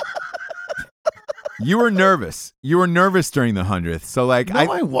 you were nervous. You were nervous during the 100th. So like, No,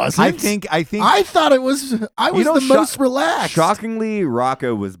 I wasn't. I think. I thought it was. I was the most relaxed. Shockingly,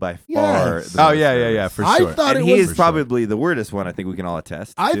 Rocco was by far. Yes. The Oh most yeah, nervous. for I sure. thought And it he was. is probably the weirdest one. I think we can all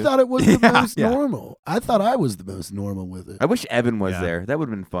attest. I to. thought it was the Yeah, most yeah. normal. I thought I was the most normal with it. I wish Evan was Yeah. there. That would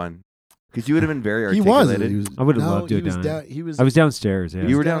have been fun. Because you would have been very He was. articulated. I would've no, loved to he have was done it. He was. I was downstairs. Yeah.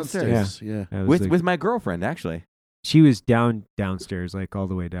 You were downstairs. Yeah. I was like- With my girlfriend, actually. she was downstairs, like all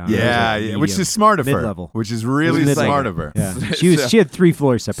the way down. I was, Yeah, like, yeah, which medium. is smart of her. Mid-level. Which is really It was smart like- of her. Yeah, she had 3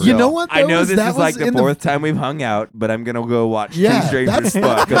 floors separate. You know what, I though, know is this that is like was the in the- 4th time we've hung out, but I'm gonna go watch Yeah, two strangers that's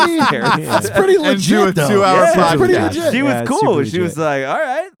fuck pretty- upstairs. That's pretty And legit, do a though. 2-hour Yeah, That's pretty podcast. legit. She was Yeah, it's cool. super She was legit. like, "All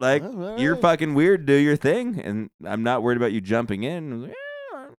right, like All you're right. fucking weird. Do your thing, and I'm not worried about you jumping in." I was like,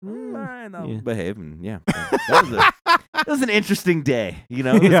 all right, I'll Yeah. behave, and that was an interesting day. You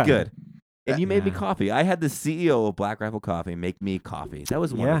know, it was Yeah. good. And you made me Yeah. coffee. I had the CEO of Black Rifle Coffee make me coffee. That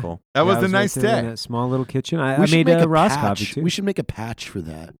was Yeah. wonderful. That was I a nice right there in day. that small little kitchen. I We should made make a a Ross patch. coffee too. We should make a patch for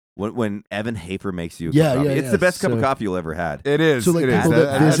that. When Evan Hafer makes you a Yeah, cup of coffee. yeah, It's yeah. the best cup of So- coffee you'll ever had. It is. So, like, it is. people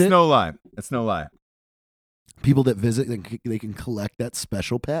that That's visit- no lie. That's no lie. People that visit, they can collect that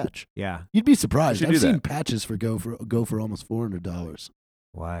special patch. Yeah. You'd be surprised. should I've do seen that. patches go for almost $400.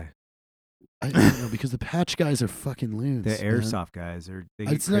 Why? I don't know, because the patch guys are fucking loons. The man. airsoft guys they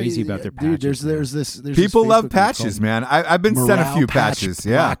get It's not- crazy about their dude. patches. There's this People love Facebook group patches, called man. I've been sent a Morale few Patch patches.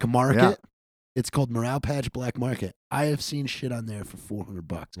 Yeah. Black Market. Yeah. It's called Morale Patch Black Market. I have seen shit on there for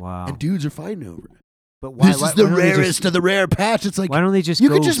 $400, Wow. and dudes are fighting over it. But why? This why, is the why don't they rarest just- of the rare patch. It's like Why don't they just you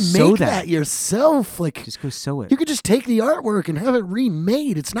go could just sew make that yourself. Like Just go sew it. you could just take the artwork and have it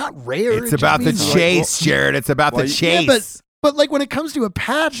remade. It's not rare. It's It just about the means, like, chase, Jared. It's about the Yeah, chase. but like when it comes to a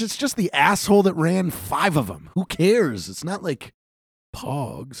patch, it's just the asshole that ran 5 of them. Who cares? It's not like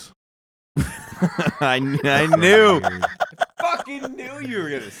Pogs. I knew. Fucking knew you were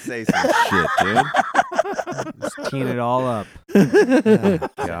gonna say some shit, dude. Just teeing it all up.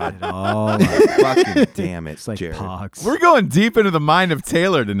 God, It all up. fucking damn it, It's like Jared. pogs. We're going deep into the mind of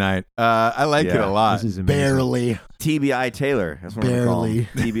Taylor tonight. I like it Yeah. a lot. This is amazing. Barely. TBI Taylor. That's what I'm gonna call him.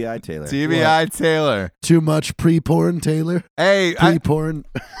 Barely. TBI Taylor. TBI Taylor. Too much pre-porn, Taylor. Hey, Pre-porn.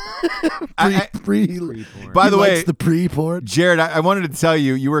 I- Free porn. by the way, likes the pre-porn. Jared, I wanted to tell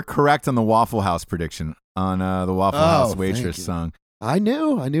you, you were correct on the Waffle House prediction on the Waffle Oh, House thank waitress you. song. I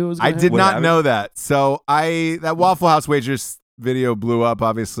knew it was. I gonna did happen. not know that. So that Waffle House waitress video blew up,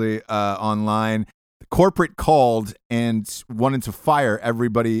 obviously, online. Corporate called and wanted to fire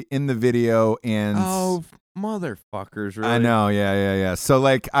everybody in the video, and Oh, motherfuckers! Really? I know, yeah. So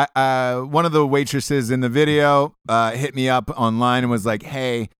like, one of the waitresses in the video hit me up online and was like,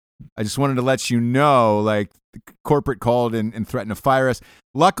 "Hey, I just wanted to let you know, like, the corporate called and threatened to fire us."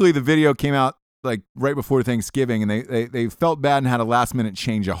 Luckily, the video came out like right before Thanksgiving, and they felt bad and had a last minute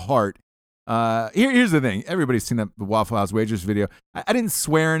change of heart. Here's the thing: everybody's seen the Waffle House waitress video. I didn't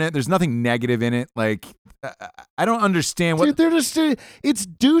swear in it. There's nothing negative in it. Like, I don't understand what. Dude, they're just it's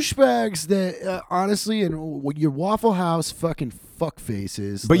douchebags that honestly, and your Waffle House fucking fuck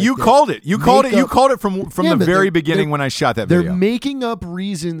faces. But like you that called it. You called it. make You up- called it from Yeah, the but very they're- beginning they're- when I shot that They're video. making up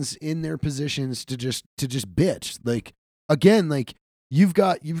reasons in their positions to just bitch. Like again, like you've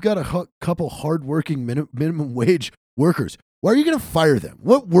got a couple hardworking minimum wage workers. Why are you going to fire them?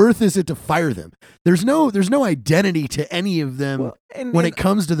 What worth is it to fire them? There's no identity to any of them Well, and, when and, it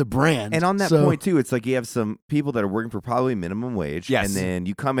comes to the brand. and on that So- point too, it's like you have some people that are working for probably minimum wage, Yes. and then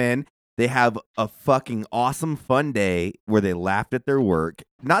you come in. They have a fucking awesome fun day where they laughed at their work.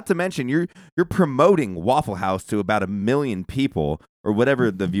 Not to mention you're promoting Waffle House to about 1 million people or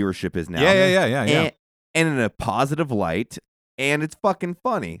whatever the viewership is now. Yeah. And in a positive light, and it's fucking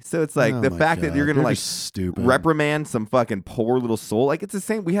funny. So it's like Oh the my fact that God, you're gonna they're like just stupid. reprimand some fucking poor little soul. Like it's the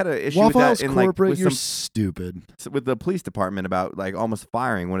same. We had an issue Waffle with House that in like corporate. with You're some stupid. with the police department about like almost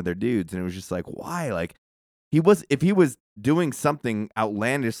firing one of their dudes, and it was just like, why? Like if he was doing something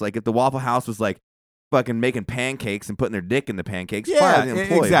outlandish, like if the Waffle House was like, fucking making pancakes and putting their dick in the pancakes. Yeah, Fire the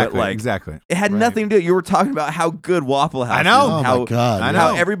employee, exactly, but like, exactly. It had nothing to do. You were talking about how good Waffle House I know. is. Oh, And how, my God. I know.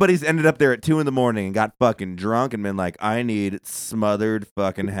 How everybody's ended up there at 2 a.m. and got fucking drunk and been like, I need smothered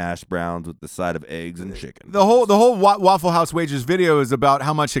fucking hash browns with the side of eggs and chicken. The whole Waffle House waitress video is about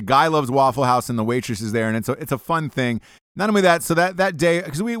how much a guy loves Waffle House and the waitress is there, and it's a fun thing. Not only that, so that day,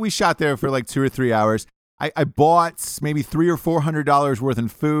 because we shot there for like 2 or 3 hours, I bought maybe $300 or $400 worth in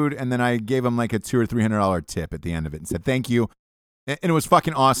food, and then I gave him like a $200 or $300 tip at the end of it and said thank you. And it was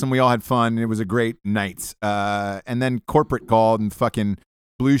fucking awesome. We all had fun. It was a great night. And then corporate called and fucking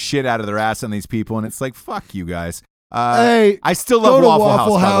blew shit out of their ass on these people, and it's like, fuck you guys. Hey, I still go love to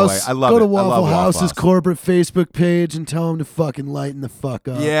Waffle House, by the way. I love Go to it. I love Waffle Waffle House's House. corporate Facebook page and tell them to fucking lighten the fuck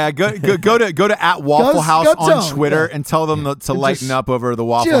up. Yeah, go to at Waffle Go House tell on 'em, Twitter yeah. and tell them to And lighten just- up over the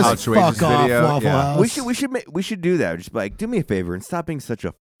Waffle just House waitress fuck off, video. Waffle yeah. House. We should do that. Just be like, do me a favor and stop being such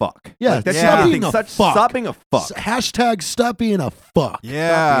a fuck. Yeah, Like, that's stop the being thing. a fuck. Stop being a fuck. Hashtag stop being a fuck.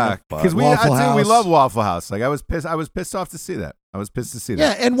 Yeah, Stop being a because we Waffle we House. love Waffle House. Like I was pissed off to see that. I was pissed to see Yeah,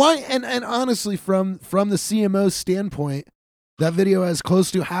 that. and why? And honestly, from the CMO's standpoint, that video has close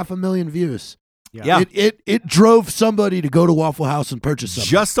to 500,000 views. Yeah. It drove somebody to go to Waffle House and purchase something.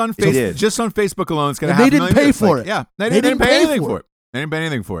 Just on did. Facebook alone, it's gonna And have they didn't 1 million pay views. for Like, it. Yeah, They didn't didn't pay pay anything for for it. They didn't pay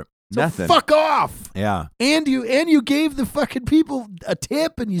anything for it. So Nothing. fuck off. Yeah, And you gave the fucking people a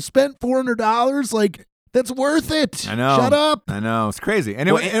tip and you spent $400. Like, that's worth it. I know. Shut up. I know it's crazy, and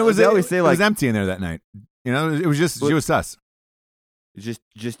Well, it was they always say, it was like- empty in there that night. You know, it was just us.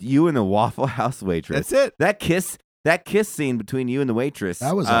 Just you and the Waffle House waitress. That's it. That kiss scene between you and the waitress.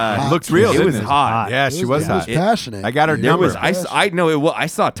 That was a hot Looked real. It didn't was it? hot. Yeah, she was It hot. was passionate. I got her There number. was I know it. Well, I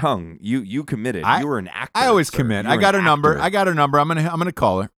saw tongue. You committed. You were an actor. I always sir. commit. You I were got an her number. actor. I got her number. I'm gonna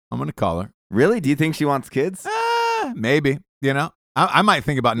call her. Really? Do you think she wants kids? Maybe. You know, I might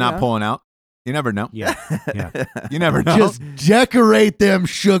think about not Yeah. pulling out. You never know. Yeah. You never know. Just decorate them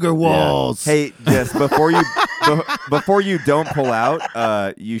sugar walls. Hey, Jess, before you don't pull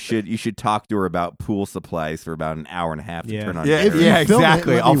out, you should talk to her about pool supplies for about an hour and a half to Yeah. turn on. yeah, If you yeah, film it,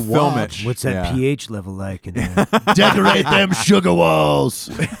 exactly. let I'll me film watch. it. What's that Yeah. pH level like in there? Decorate them sugar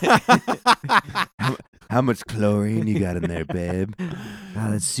walls. How much chlorine you got in there, babe?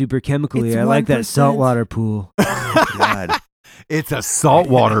 Oh, that's super chemically. It's I like that 1%. saltwater pool. God. It's a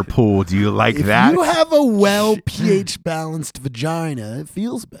saltwater pool. Do you like If that? you have a well pH balanced vagina, it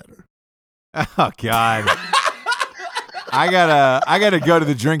feels better. Oh God. I gotta go to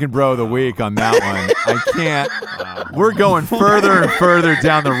the drinking bro of the week on that one. I can't. We're going further and further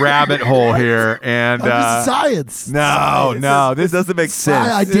down the rabbit hole here, and This is science. no, This doesn't make sense.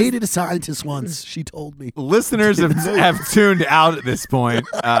 I dated a scientist once. She told me. listeners have tuned out at this point.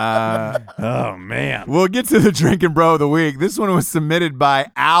 Oh man. We'll get to the drinking bro of the week. This one was submitted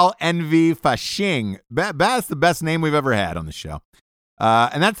by Al Envy Fashing. That's the best name we've ever had on the show.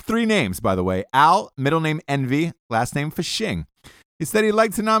 And that's 3 names, by the way. Al, middle name Envy, last name Fashing. He said he'd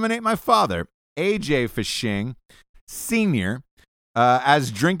like to nominate my father, AJ Fashing, Sr.,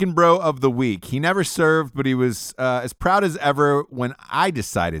 as drinking bro of the week. He never served, but he was as proud as ever when I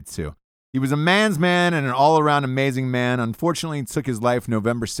decided to. He was a man's man and an all-around amazing man. Unfortunately, he took his life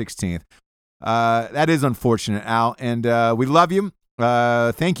November 16th. That is unfortunate, Al, and we love you.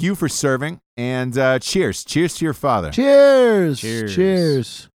 Thank you for serving, and cheers. Cheers to your father. Cheers. Cheers.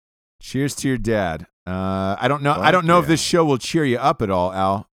 Cheers. Cheers to your dad. I don't know if this show will cheer you up at all,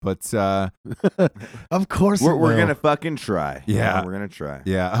 Al, but Of course We're it will. gonna fucking try. Yeah. We're gonna try.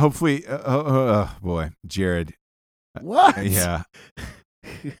 yeah, hopefully, boy, Jared. What? Yeah.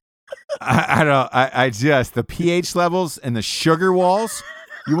 I just the pH levels and the sugar walls.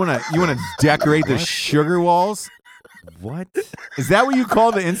 You wanna decorate the sugar walls? What? Is that what you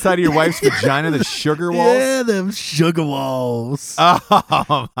call the inside of your wife's vagina? The sugar walls? Yeah, them sugar walls.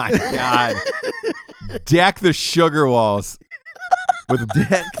 Oh my God. Deck the sugar walls with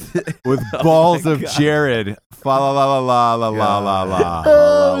balls of Jared. Fa la la la la la la la.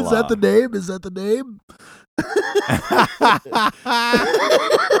 Oh, is that the name? Is that the name?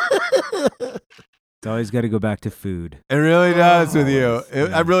 It's always got to go back to food. It really does with you.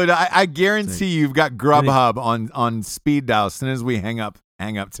 I really do. I guarantee you've got Grubhub on speed dial as soon as we hang up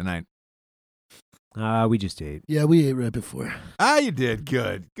tonight. We just ate. Yeah, we ate right before. You did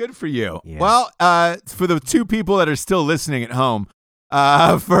good. Good for you. Yeah. Well, for the 2 people that are still listening at home,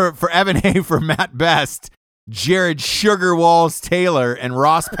 for Evan Hafer, Matt Best, Jared Sugar Walls Taylor, and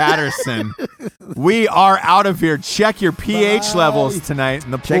Ross Patterson, we are out of here. Check your pH levels tonight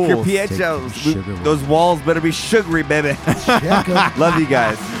in the Check your pools. pH Take levels. sugar walls. Those walls better be sugary, baby. Check 'em. Love you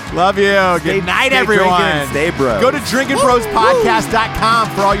guys. Love you. Stay- Good night, stay everyone. drinking and stay bros. Go to drinkingbrospodcast.com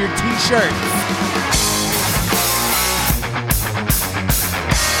for all your t-shirts.